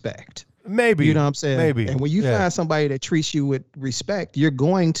with respect. Maybe. You know what I'm saying? Maybe. And when you Yeah. find somebody that treats you with respect, you're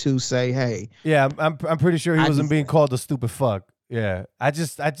going to say, "Hey, Yeah, I'm pretty sure he I wasn't just- being called a stupid fuck. Yeah. I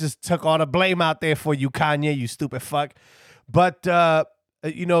just took all the blame out there for you, Kanye, you stupid fuck. But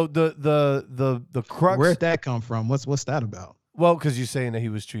you know, the crux. where'd that come from? What's that about?" Well, because you're saying that he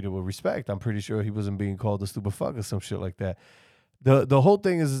was treated with respect. I'm pretty sure he wasn't being called a stupid fuck or some shit like that. The whole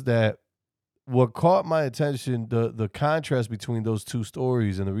thing is that what caught my attention, the contrast between those two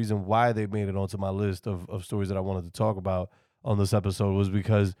stories and the reason why they made it onto my list of stories that I wanted to talk about on this episode was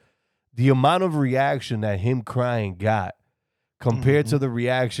because the amount of reaction that him crying got compared to the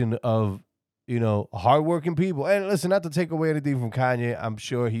reaction of, you know, hardworking people. And listen, not to take away anything from Kanye, I'm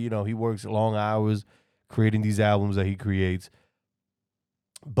sure he works long hours creating these albums that he creates.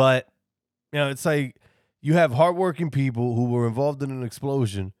 But, you know, it's like you have hardworking people who were involved in an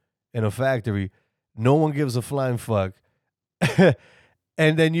explosion in a factory. No one gives a flying fuck.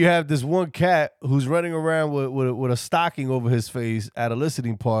 And then you have this one cat who's running around with a stocking over his face at a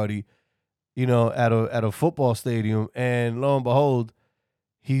listening party, you know, at a football stadium, and lo and behold,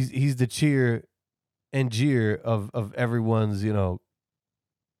 he's the cheer and jeer of everyone's, you know,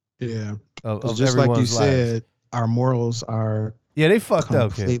 Yeah. of Just like you everyone's lives. said, our morals are Yeah, they fucked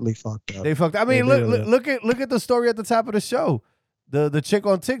up, kid. completely fucked up. They fucked. I mean, They look do. at the story at the top of the show. The chick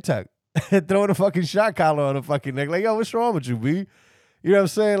on TikTok throwing a fucking shot collar on her fucking neck. Like, yo, what's wrong with you, B? You know what I'm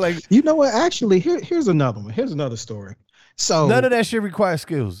saying? Like, You know what? Actually, here's another one. Here's another story. So none of that shit requires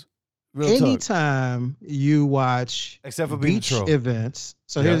skills. Real talk. anytime you watch Except for being a beach troll. events,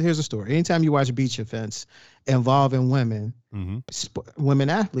 so Yeah. here's a story. Anytime you watch beach events involving women, women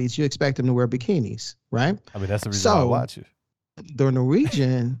athletes, you expect them to wear bikinis, right? I mean, that's the reason why I So watch it. the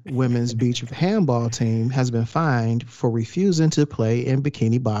Norwegian women's beach handball team has been fined for refusing to play in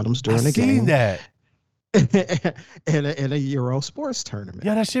bikini bottoms during I a game seen that. in a Euro sports tournament.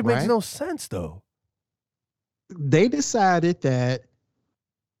 Yeah, that shit makes right? no sense though. They decided that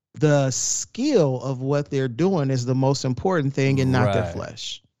the skill of what they're doing is the most important thing and not their Right.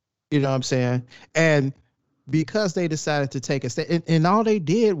 flesh. You know what I'm saying? And because they decided to take a step, and all they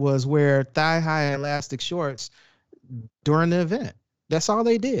did was wear thigh-high elastic shorts during the event. That's all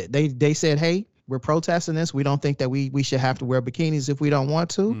they did. They said, "Hey, we're protesting this. We don't think that we should have to wear bikinis if we don't want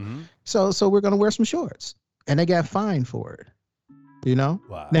to. So we're gonna wear some shorts." And they got fined for it. You know?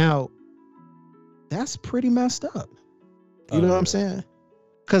 Wow. Now, that's pretty messed up. You know what I'm saying?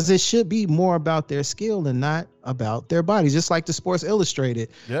 Because it should be more about their skill and not about their bodies. Just like the Sports Illustrated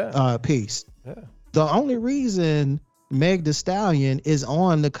piece. Yeah. The only reason Meg Thee Stallion is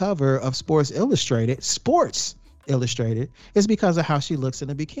on the cover of Sports Illustrated, is because of how she looks in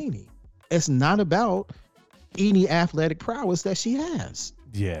a bikini. It's not about any athletic prowess that she has.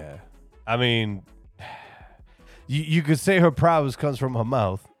 Yeah. I mean, you could say her prowess comes from her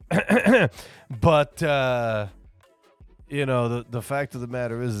mouth. But you know, the fact of the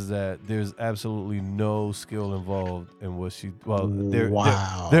matter is that there's absolutely no skill involved in what she. Well,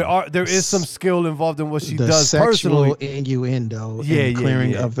 there is some skill involved in what she does sexual personally. Innuendo, and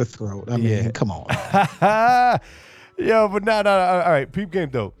clearing of the throat. I mean, come on. Yo, but no. All right, peep game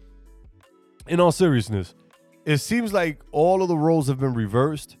though. In all seriousness, it seems like all of the roles have been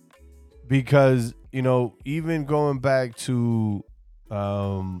reversed because, you know, even going back to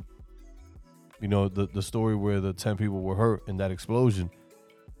you know, the story where the 10 people were hurt in that explosion.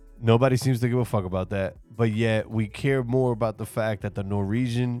 Nobody seems to give a fuck about that. But yet we care more about the fact that the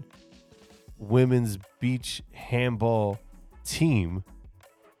Norwegian women's beach handball team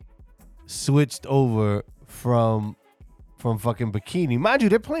switched over from fucking bikini. Mind you,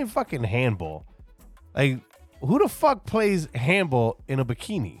 they're playing fucking handball. Like, who the fuck plays handball in a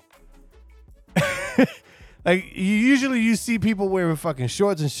bikini? Like, you see people wearing fucking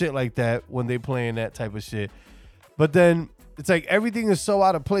shorts and shit like that when they playing that type of shit. But then it's like everything is so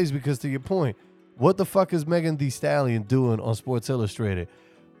out of place because, to your point, what the fuck is Megan Thee Stallion doing on Sports Illustrated?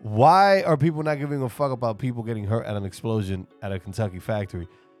 Why are people not giving a fuck about people getting hurt at an explosion at a Kentucky factory?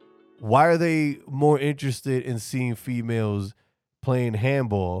 Why are they more interested in seeing females playing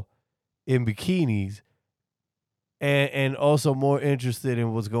handball in bikinis and also more interested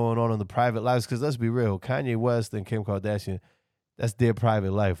in what's going on in the private lives? Because let's be real, Kanye West and Kim Kardashian, that's their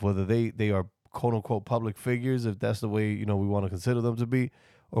private life. Whether they are quote unquote public figures, if that's the way, you know, we want to consider them to be,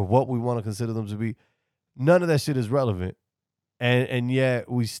 or what we want to consider them to be, none of that shit is relevant. And yet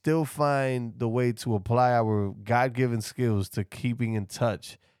we still find the way to apply our God-given skills to keeping in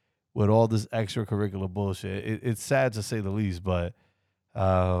touch with all this extracurricular bullshit. It's sad to say the least, but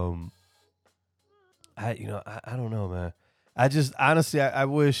I don't know, man. I just honestly I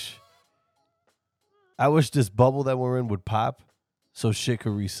wish this bubble that we're in would pop so shit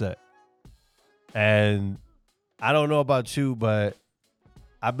could reset. And I don't know about you, but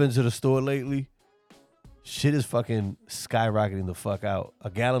I've been to the store lately. Shit is fucking skyrocketing the fuck out. A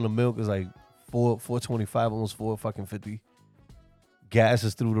gallon of milk is like $4.25, almost $4.50. Gas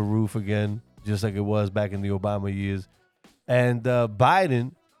is through the roof again, just like it was back in the Obama years. And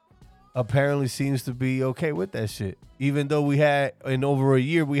Biden apparently seems to be okay with that shit. Even though we had, in over a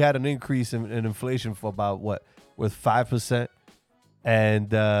year, we had an increase in inflation for about, with 5%.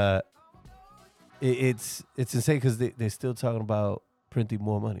 And it's insane because they're still talking about printing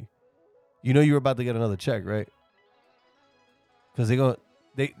more money. You know you're about to get another check, right? Because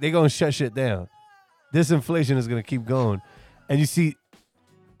they're gonna shut shit down. This inflation is gonna keep going. And you see,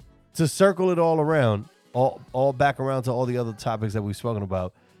 to circle it all around, all back around to all the other topics that we've spoken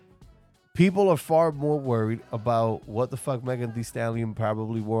about, people are far more worried about what the fuck Megan Thee Stallion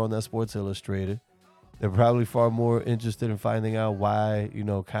probably wore on that Sports Illustrated. They're probably far more interested in finding out why,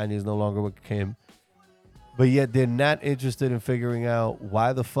 Kanye is no longer with Kim. But yet they're not interested in figuring out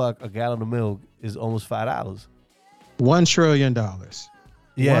why the fuck a gallon of milk is almost $5. $1 trillion.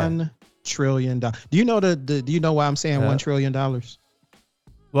 Yeah. $1 trillion. Do you know do you know why I'm saying $1 trillion?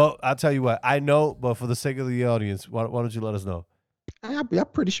 Well, I'll tell you what. I know, but for the sake of the audience, why don't you let us know? I'm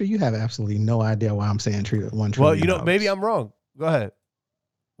pretty sure you have absolutely no idea why I'm saying $1 trillion. Well, maybe I'm wrong. Go ahead.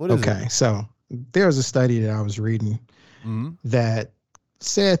 What is it? Okay, so there's a study that I was reading that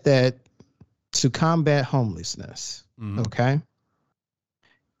said that to combat homelessness, okay,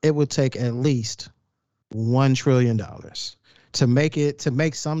 it would take at least $1 trillion to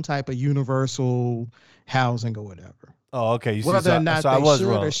make some type of universal housing or whatever. Oh, okay. You Whether see, or not I they was should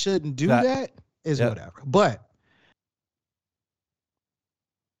wrong. or shouldn't do that is whatever. But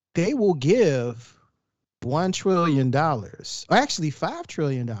they will give $1 trillion, or actually $5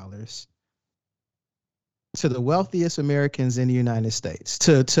 trillion, to the wealthiest Americans in the United States.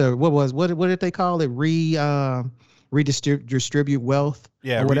 To what did they call it? Redistribute wealth.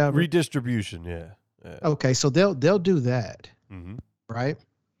 Yeah, or whatever. Redistribution. Yeah. Okay, so they'll do that, right?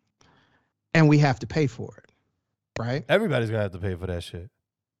 And we have to pay for it, right? Everybody's gonna have to pay for that shit.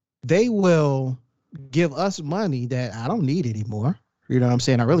 They will give us money that I don't need anymore. You know what I'm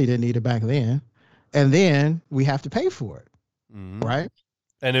saying? I really didn't need it back then. And then we have to pay for it, right?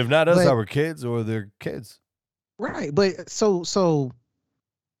 And if not us, our kids or their kids. Right, but so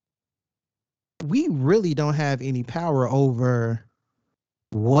we really don't have any power over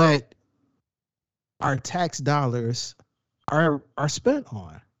what our tax dollars are spent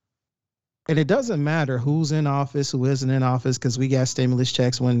on. And it doesn't matter who's in office, who isn't in office, because we got stimulus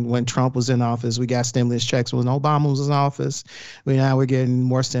checks when Trump was in office. We got stimulus checks when Obama was in office. Now we're getting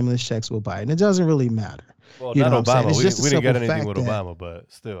more stimulus checks with Biden. It doesn't really matter. Well, not Obama. We didn't get anything with Obama, but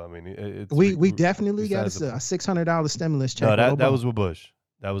still, I mean, we definitely got a $600 stimulus check. No, that was with Bush.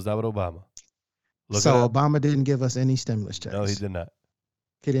 That was with Obama. So Obama didn't give us any stimulus checks. No, he did not.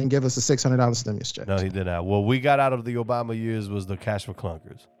 He didn't give us a $600 stimulus check. No, he did not. What we got out of the Obama years was the cash for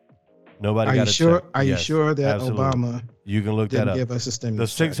clunkers. Nobody got a check. Are you sure that absolutely. Obama you can look didn't that up. give us a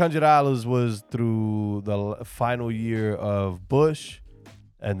stimulus check? The $600 was through the final year of Bush,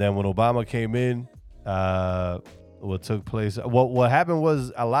 and then when Obama came in, what took place? What happened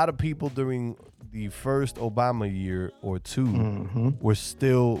was a lot of people during the first Obama year or two were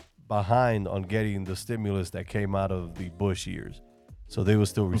still behind on getting the stimulus that came out of the Bush years, so they were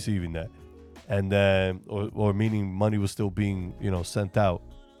still receiving that, and then or meaning money was still being sent out.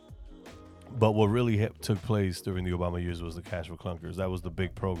 But what really took place during the Obama years was the cash for clunkers. That was the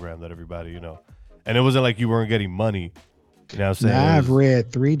big program that everybody, and it wasn't like you weren't getting money. You know what I'm saying? Now, I've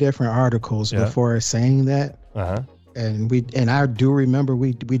read 3 different articles before saying that. And I do remember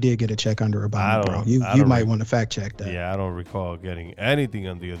we did get a check under Obama, bro. You might want to fact check that. Yeah, I don't recall getting anything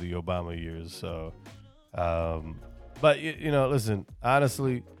under the Obama years. So, but listen,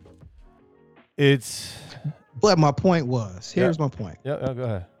 honestly, it's. But my point was, here's my point. Yeah, go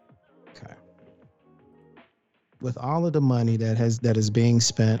ahead. Okay. With all of the money that is being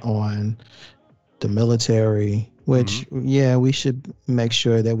spent on the military, which we should make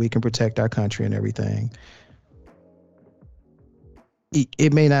sure that we can protect our country and everything.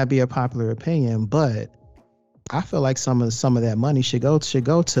 It may not be a popular opinion, but I feel like some of that money should go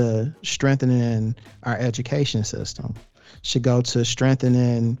to strengthening our education system. Should go to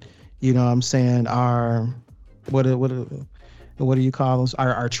strengthening, our what do you call those?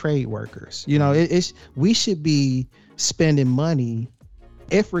 Our trade workers. We should be spending money,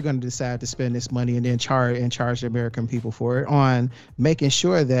 if we're going to decide to spend this money and then charge the American people for it, on making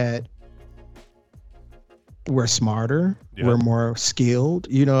sure that we're smarter, we're more skilled.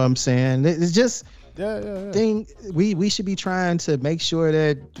 You know what I'm saying? It's just, Yeah. thing we should be trying to make sure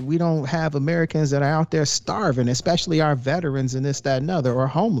that we don't have Americans that are out there starving, especially our veterans and this, that, and other, or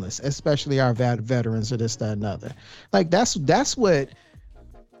homeless, especially our veterans or this, that, and other. Like that's what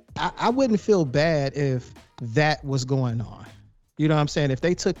I wouldn't feel bad if that was going on. You know what I'm saying? If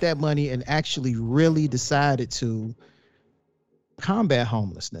they took that money and actually really decided to combat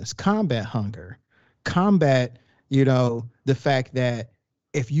homelessness, combat hunger, combat, the fact that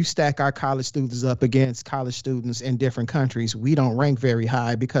if you stack our college students up against college students in different countries, we don't rank very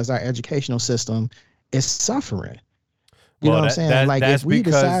high because our educational system is suffering. You know Well, what I'm saying? Like if that's we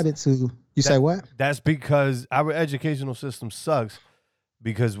because decided to, you say what? that's because our educational system sucks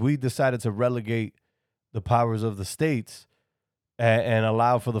because we decided to relegate the powers of the states and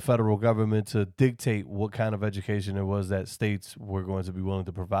allow for the federal government to dictate what kind of education it was that states were going to be willing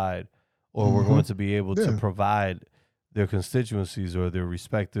to provide or were going to be able to Yeah. provide their constituencies or their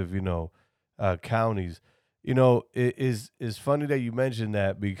respective, counties. It is funny that you mentioned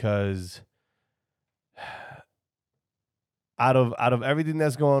that because out of everything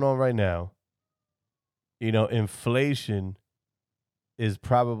that's going on right now, inflation is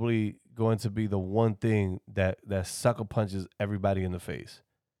probably going to be the one thing that sucker punches everybody in the face.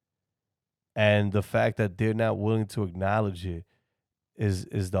 And the fact that they're not willing to acknowledge it is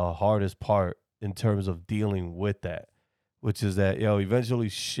the hardest part in terms of dealing with that, which is that eventually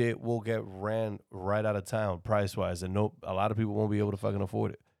shit will get ran right out of town price wise, and a lot of people won't be able to fucking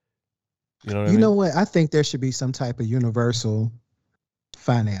afford it. You know what I You know mean? what? I think there should be some type of universal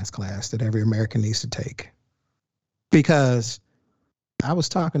finance class that every American needs to take. Because I was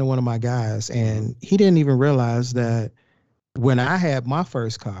talking to one of my guys and he didn't even realize that when I had my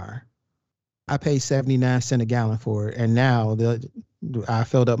first car, I paid 79 cents a gallon for it. And now I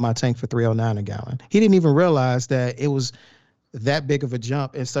filled up my tank for 309 a gallon. He didn't even realize that it was that big of a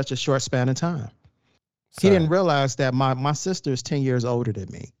jump in such a short span of time. He Son, didn't realize that my sister is 10 years older than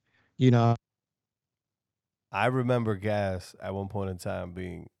me. You know, I remember gas at one point in time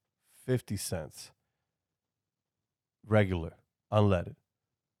being 50 cents regular, unleaded.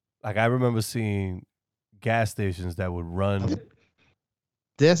 Like I remember seeing gas stations that would run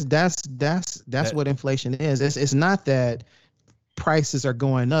that's that what inflation is. It's not that prices are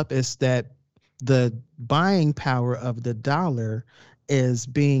going up, it's that the buying power of the dollar is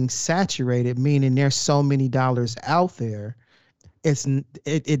being saturated, meaning there's so many dollars out there.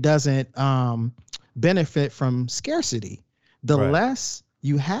 It doesn't benefit from scarcity. The right. less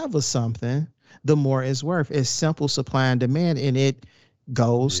you have of something, the more it's worth. It's simple supply and demand, and it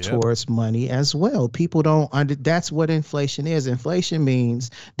goes Yep. towards money as well. People don't under that's what inflation is. Inflation means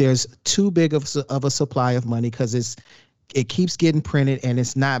there's too big of a supply of money because it keeps getting printed and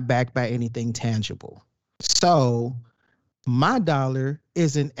it's not backed by anything tangible. So my dollar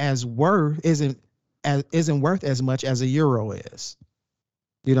isn't worth as much as a euro is.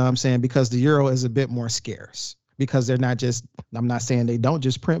 You know what I'm saying? Because the euro is a bit more scarce. Because they're not just, I'm not saying they don't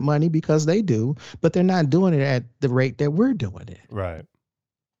just print money because they do, but they're not doing it at the rate that we're doing it. Right.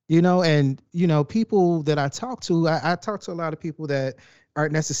 And people that I talk to, I talk to a lot of people that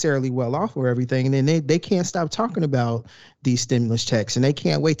aren't necessarily well off or everything, and then they can't stop talking about these stimulus checks and they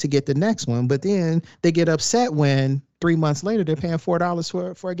can't wait to get the next one. But then they get upset when 3 months later they're paying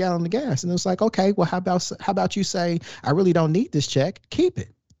 $4 for a gallon of gas. And it's like, okay, well, how about you say, I really don't need this check, keep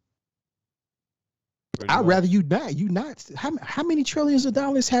it. Pretty I'd much. rather you not. How many trillions of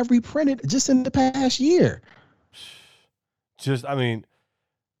dollars have we printed just in the past year? Just, I mean,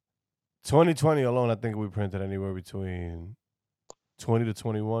 2020 alone, I think we printed anywhere between 20 to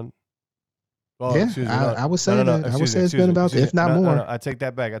 21. Oh, Yeah, excuse me. I would No, say no, no. that. I would Excuse me. say it's been about, Excuse me. if not No, no, no. more. I take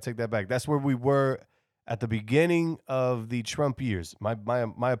that back. I take that back. That's where we were at the beginning of the Trump years. My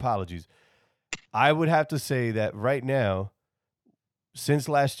apologies. I would have to say that right now, since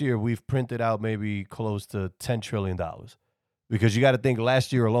last year, we've printed out maybe close to $10 trillion. Because you got to think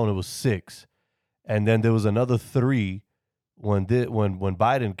last year alone, it was six. And then there was another three when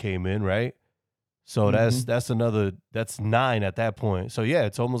Biden came in, right? So that's nine at that point. So yeah,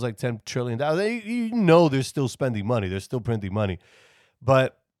 it's almost like $10 trillion. They're still spending money. They're still printing money.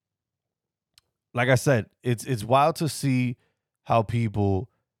 But like I said, it's wild to see how people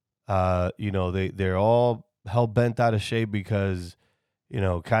they're all hell bent out of shape because,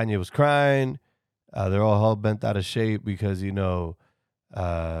 Kanye was crying. They're all hell bent out of shape because,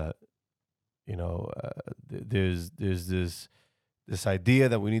 uh, there's this idea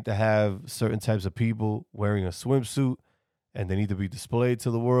that we need to have certain types of people wearing a swimsuit and they need to be displayed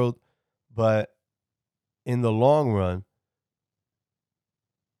to the world. But in the long run,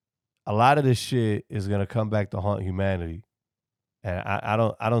 a lot of this shit is gonna come back to haunt humanity. And I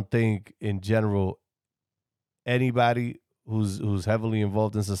don't think in general anybody who's heavily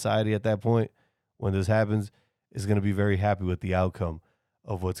involved in society at that point when this happens is going to be very happy with the outcome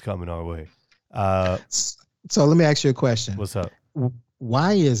of what's coming our way. So let me ask you a question. What's up?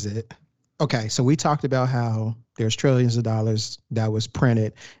 Why is it? Okay, so we talked about how there's trillions of dollars that was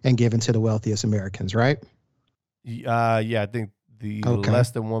printed and given to the wealthiest Americans, right? Yeah, I think the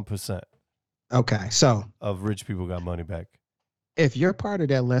less than 1% Okay, so of rich people got money back. if you're part of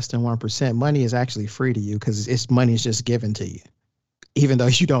that less than 1%, money is actually free to you because it's money is just given to you, even though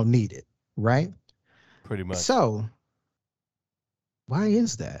you don't need it, right? Pretty much. So why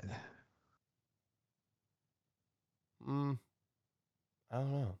is that? I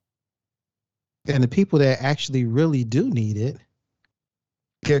don't know. And the people that actually really do need it,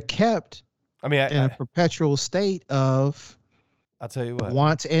 they're kept in a perpetual state of, I'll tell you what,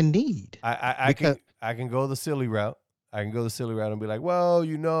 want and need. I can go the silly route. I can go the silly route and be like, well,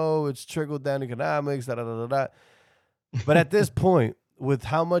 it's trickle down economics, da da da da da. But at this point, with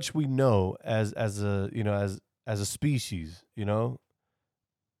how much we know as a species,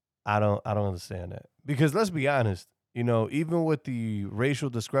 I don't understand that. Because let's be honest, even with the racial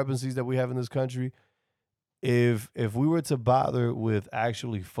discrepancies that we have in this country, if we were to bother with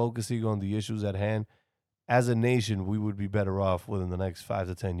actually focusing on the issues at hand, as a nation, we would be better off within the next 5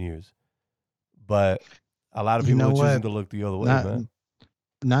 to 10 years. But a lot of people are choosing to look the other way, man.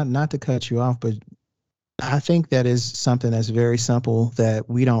 Not to cut you off, but I think that is something that's very simple that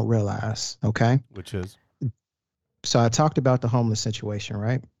we don't realize. Okay. Which is? So I talked about the homeless situation,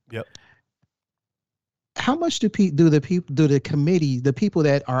 right? Yep. How much do the people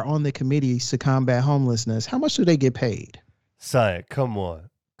that are on the committees to combat homelessness, how much do they get paid? Son, come on,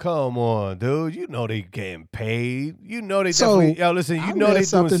 dude. You know they getting paid. You know they definitely. Yo, listen. You know they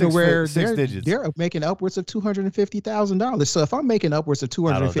doing six digits. They're making upwards of $250,000. So if I'm making upwards of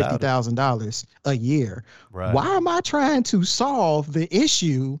 $250,000 a year, right, why am I trying to solve the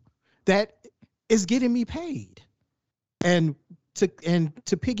issue that is getting me paid? And to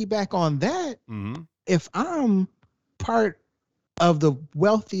piggyback on that, if I'm part of the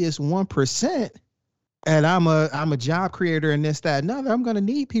wealthiest 1%. And I'm a job creator and this, that, and other, I'm going to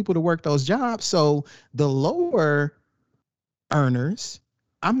need people to work those jobs. So the lower earners,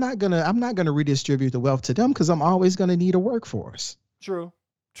 I'm not gonna redistribute the wealth to them because I'm always going to need a workforce. True.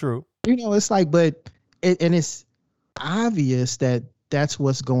 It's like, but it's obvious that that's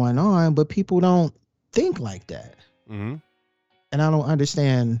what's going on, but people don't think like that. And I don't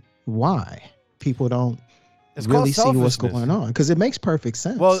understand why people don't really see what's going on, because it makes perfect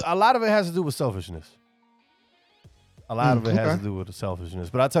sense. Well, a lot of it has to do with selfishness. A lot of it has to do with the selfishness.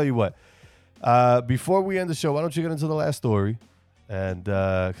 But I'll tell you what, before we end the show, why don't you get into the last story? And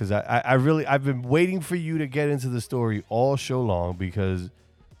because I've been waiting for you to get into the story all show long, because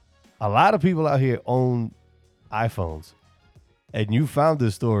a lot of people out here own iPhones. And you found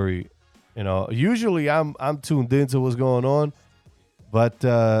this story. Usually I'm tuned into what's going on. But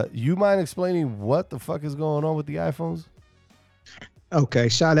you mind explaining what the fuck is going on with the iPhones? Okay,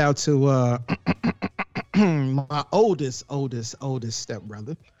 shout out to my oldest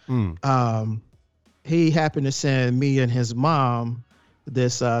stepbrother. He happened to send me and his mom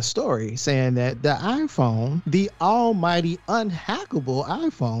this story saying that the iPhone, the almighty unhackable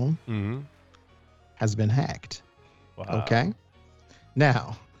iPhone, has been hacked. Wow. Okay,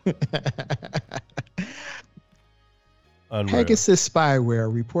 now Unreal. Pegasus spyware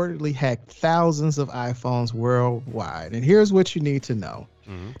reportedly hacked thousands of iPhones worldwide. And here's what you need to know.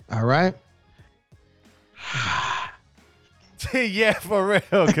 All right. Yeah, for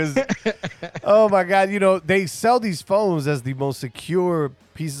real. Because, oh my God, they sell these phones as the most secure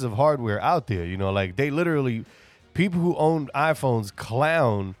pieces of hardware out there. Like they literally, people who own iPhones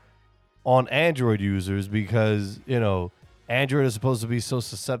clown on Android users because, Android is supposed to be so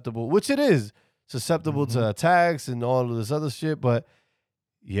susceptible, which it is. Susceptible to attacks and all of this other shit, but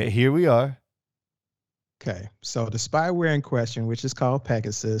yeah, here we are. Okay, so the spyware in question, which is called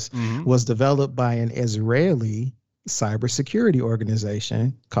Pegasus, was developed by an Israeli cybersecurity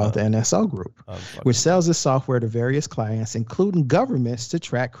organization called the NSO Group, which sells its software to various clients, including governments, to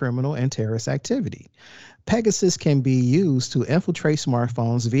track criminal and terrorist activity. Pegasus can be used to infiltrate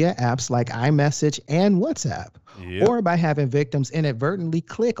smartphones via apps like iMessage and WhatsApp, or by having victims inadvertently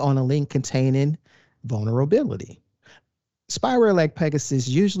click on a link containing vulnerability. Spyware like Pegasus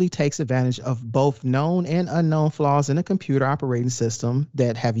usually takes advantage of both known and unknown flaws in a computer operating system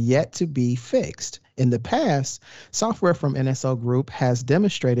that have yet to be fixed. In the past, software from NSO Group has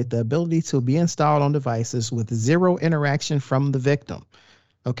demonstrated the ability to be installed on devices with zero interaction from the victim.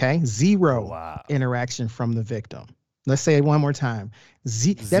 Okay, zero interaction from the victim. Let's say it one more time.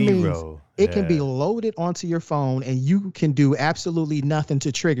 That means Zero. it can be Yeah. loaded onto your phone and you can do absolutely nothing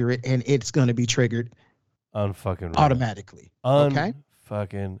to trigger it, and it's going to be triggered Unfucking real. automatically. Okay.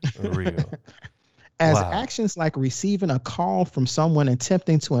 Unfucking real. As Wow. actions like receiving a call from someone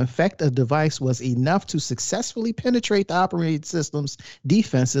attempting to infect a device was enough to successfully penetrate the operating system's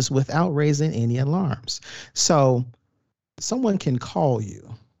defenses without raising any alarms. So someone can call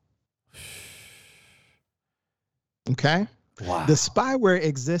you. Okay. Wow. The spyware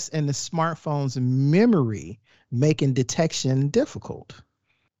exists in the smartphone's memory, making detection difficult.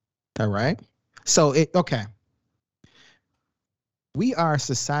 All right. So okay. We are a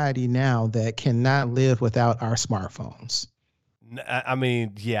society now that cannot live without our smartphones. I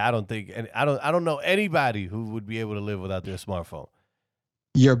mean, yeah, I don't think, and I don't know anybody who would be able to live without their smartphone.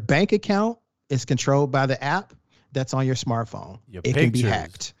 Your bank account is controlled by the app that's on your smartphone. Your It can be pictures,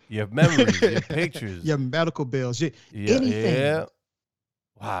 hacked. your memories, your pictures, Your medical bills, yeah, anything. yeah.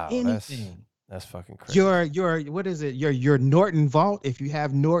 Wow, Anything. that's fucking crazy. Your what is it? Your Norton vault. If you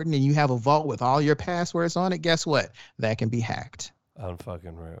have Norton and you have a vault with all your passwords on it, guess what? That can be hacked.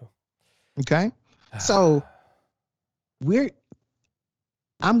 Unfucking real. Okay. So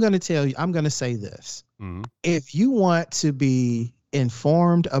I'm going to tell you, I'm going to say this. Mhm. If you want to be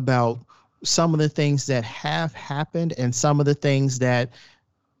informed about some of the things that have happened and some of the things that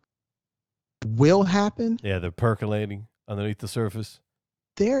will happen, Yeah, they're percolating underneath the surface.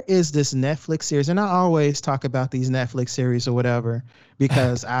 there is this Netflix series, and I always talk about these Netflix series or whatever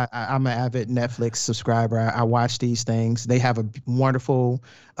because I'm an avid Netflix subscriber. I watch these things. They have a wonderful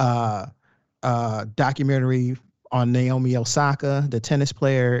documentary on Naomi Osaka, the tennis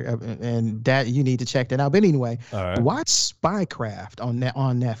player, and that you need to check that out. But anyway, All right. watch Spycraft on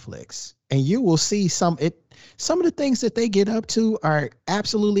Netflix, and you will see some of the things that they get up to are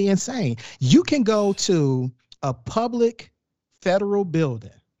absolutely insane. You can go to a public federal building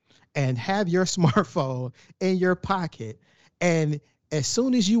and have your smartphone in your pocket, and as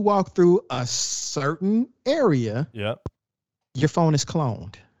soon as you walk through a certain area, Yep. your phone is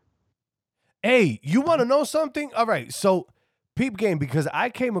cloned. Hey, you want to know something? All right, so peep game, because I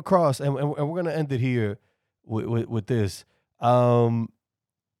came across, and we're gonna end it here with this. I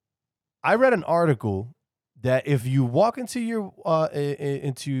read an article that if you walk into your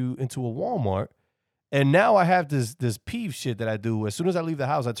into a Walmart, and now I have this peep shit that I do. As soon as I leave the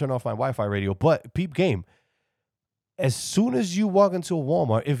house, I turn off my Wi-Fi radio. But peep game, as soon as you walk into a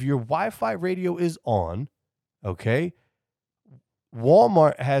Walmart, if your Wi-Fi radio is on, okay,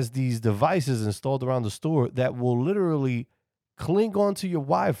 Walmart has these devices installed around the store that will literally cling onto your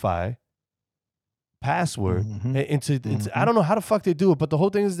Wi-Fi password into I don't know how the fuck they do it, but the whole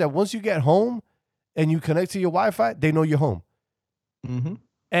thing is that once you get home and you connect to your Wi-Fi, they know you're home. Mm-hmm.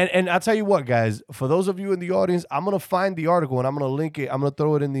 And I'll tell you what, guys, for those of you in the audience, I'm going to find the article and I'm going to link it. I'm going to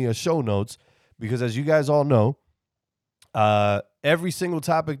throw it in the show notes because as you guys all know, every single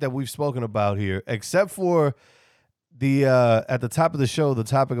topic that we've spoken about here, except for the at the top of the show, the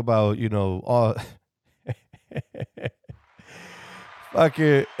topic about, you know, all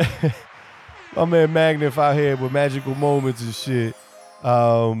fucking my man Magnif out here with magical moments and shit.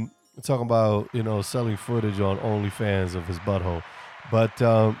 Talking about, you know, selling footage on OnlyFans of his butthole. But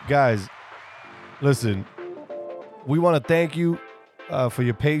guys, listen, we want to thank you for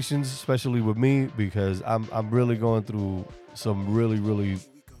your patience, especially with me, because I'm really going through some really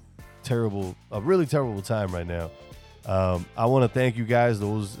terrible time right now. I want to thank you guys,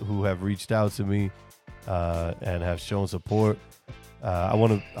 those who have reached out to me and have shown support. I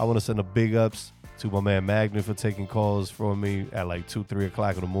want to send a big ups to my man Magna for taking calls from me at like 2-3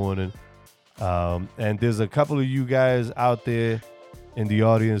 o'clock in the morning. And there's a couple of you guys out there in the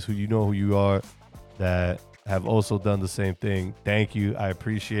audience who you know who you are that have also done the same thing. Thank you. I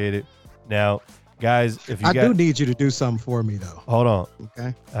appreciate it. Now, guys, if you I do need you to do something for me though. Hold on.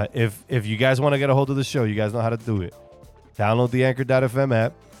 Okay. If you guys want to get a hold of the show, you guys know how to do it. Download the Anchor.fm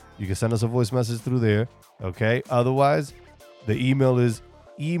app. You can send us a voice message through there. Okay. Otherwise, the email is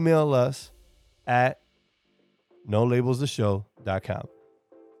email us at nolabelstheshow.com.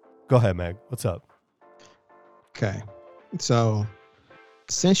 Go ahead, Mag. What's up? Okay. So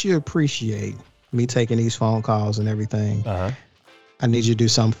since you appreciate me taking these phone calls and everything, I need you to do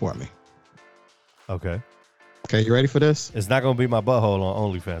something for me. Okay. Okay, you ready for this? It's not going to be my butthole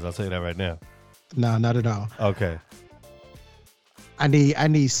on OnlyFans. I'll tell you that right now. No, not at all. Okay. I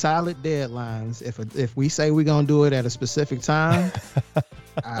need solid deadlines. If we say we're gonna do it at a specific time,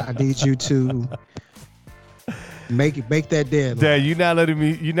 I need you to Make that deadline. Dad,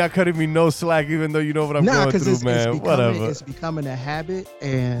 you're not cutting me no slack, even though you know what I'm going through, man. Whatever. It's becoming a habit,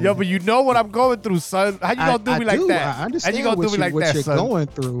 and yo, but you know what I'm going through, son. How you gonna do me like that? I understand How you gonna do me like what that, you're son? going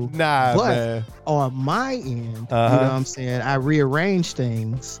through. Nah, but man. on my end, you know what I'm saying, I rearrange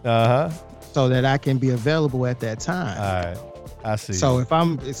things so that I can be available at that time. All right, I see. So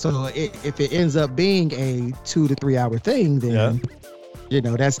if it ends up being a 2 to 3 hour thing, then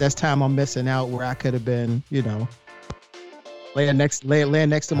that's time I'm missing out where I could have been, laying next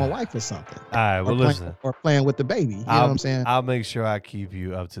to my wife or something. All right, well, listen. Or playing with the baby. You know what I'm saying? I'll make sure I keep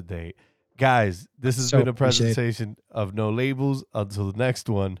you up to date. Guys, this has been a presentation of No Labels. Until the next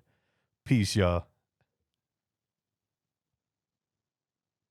one, peace, y'all.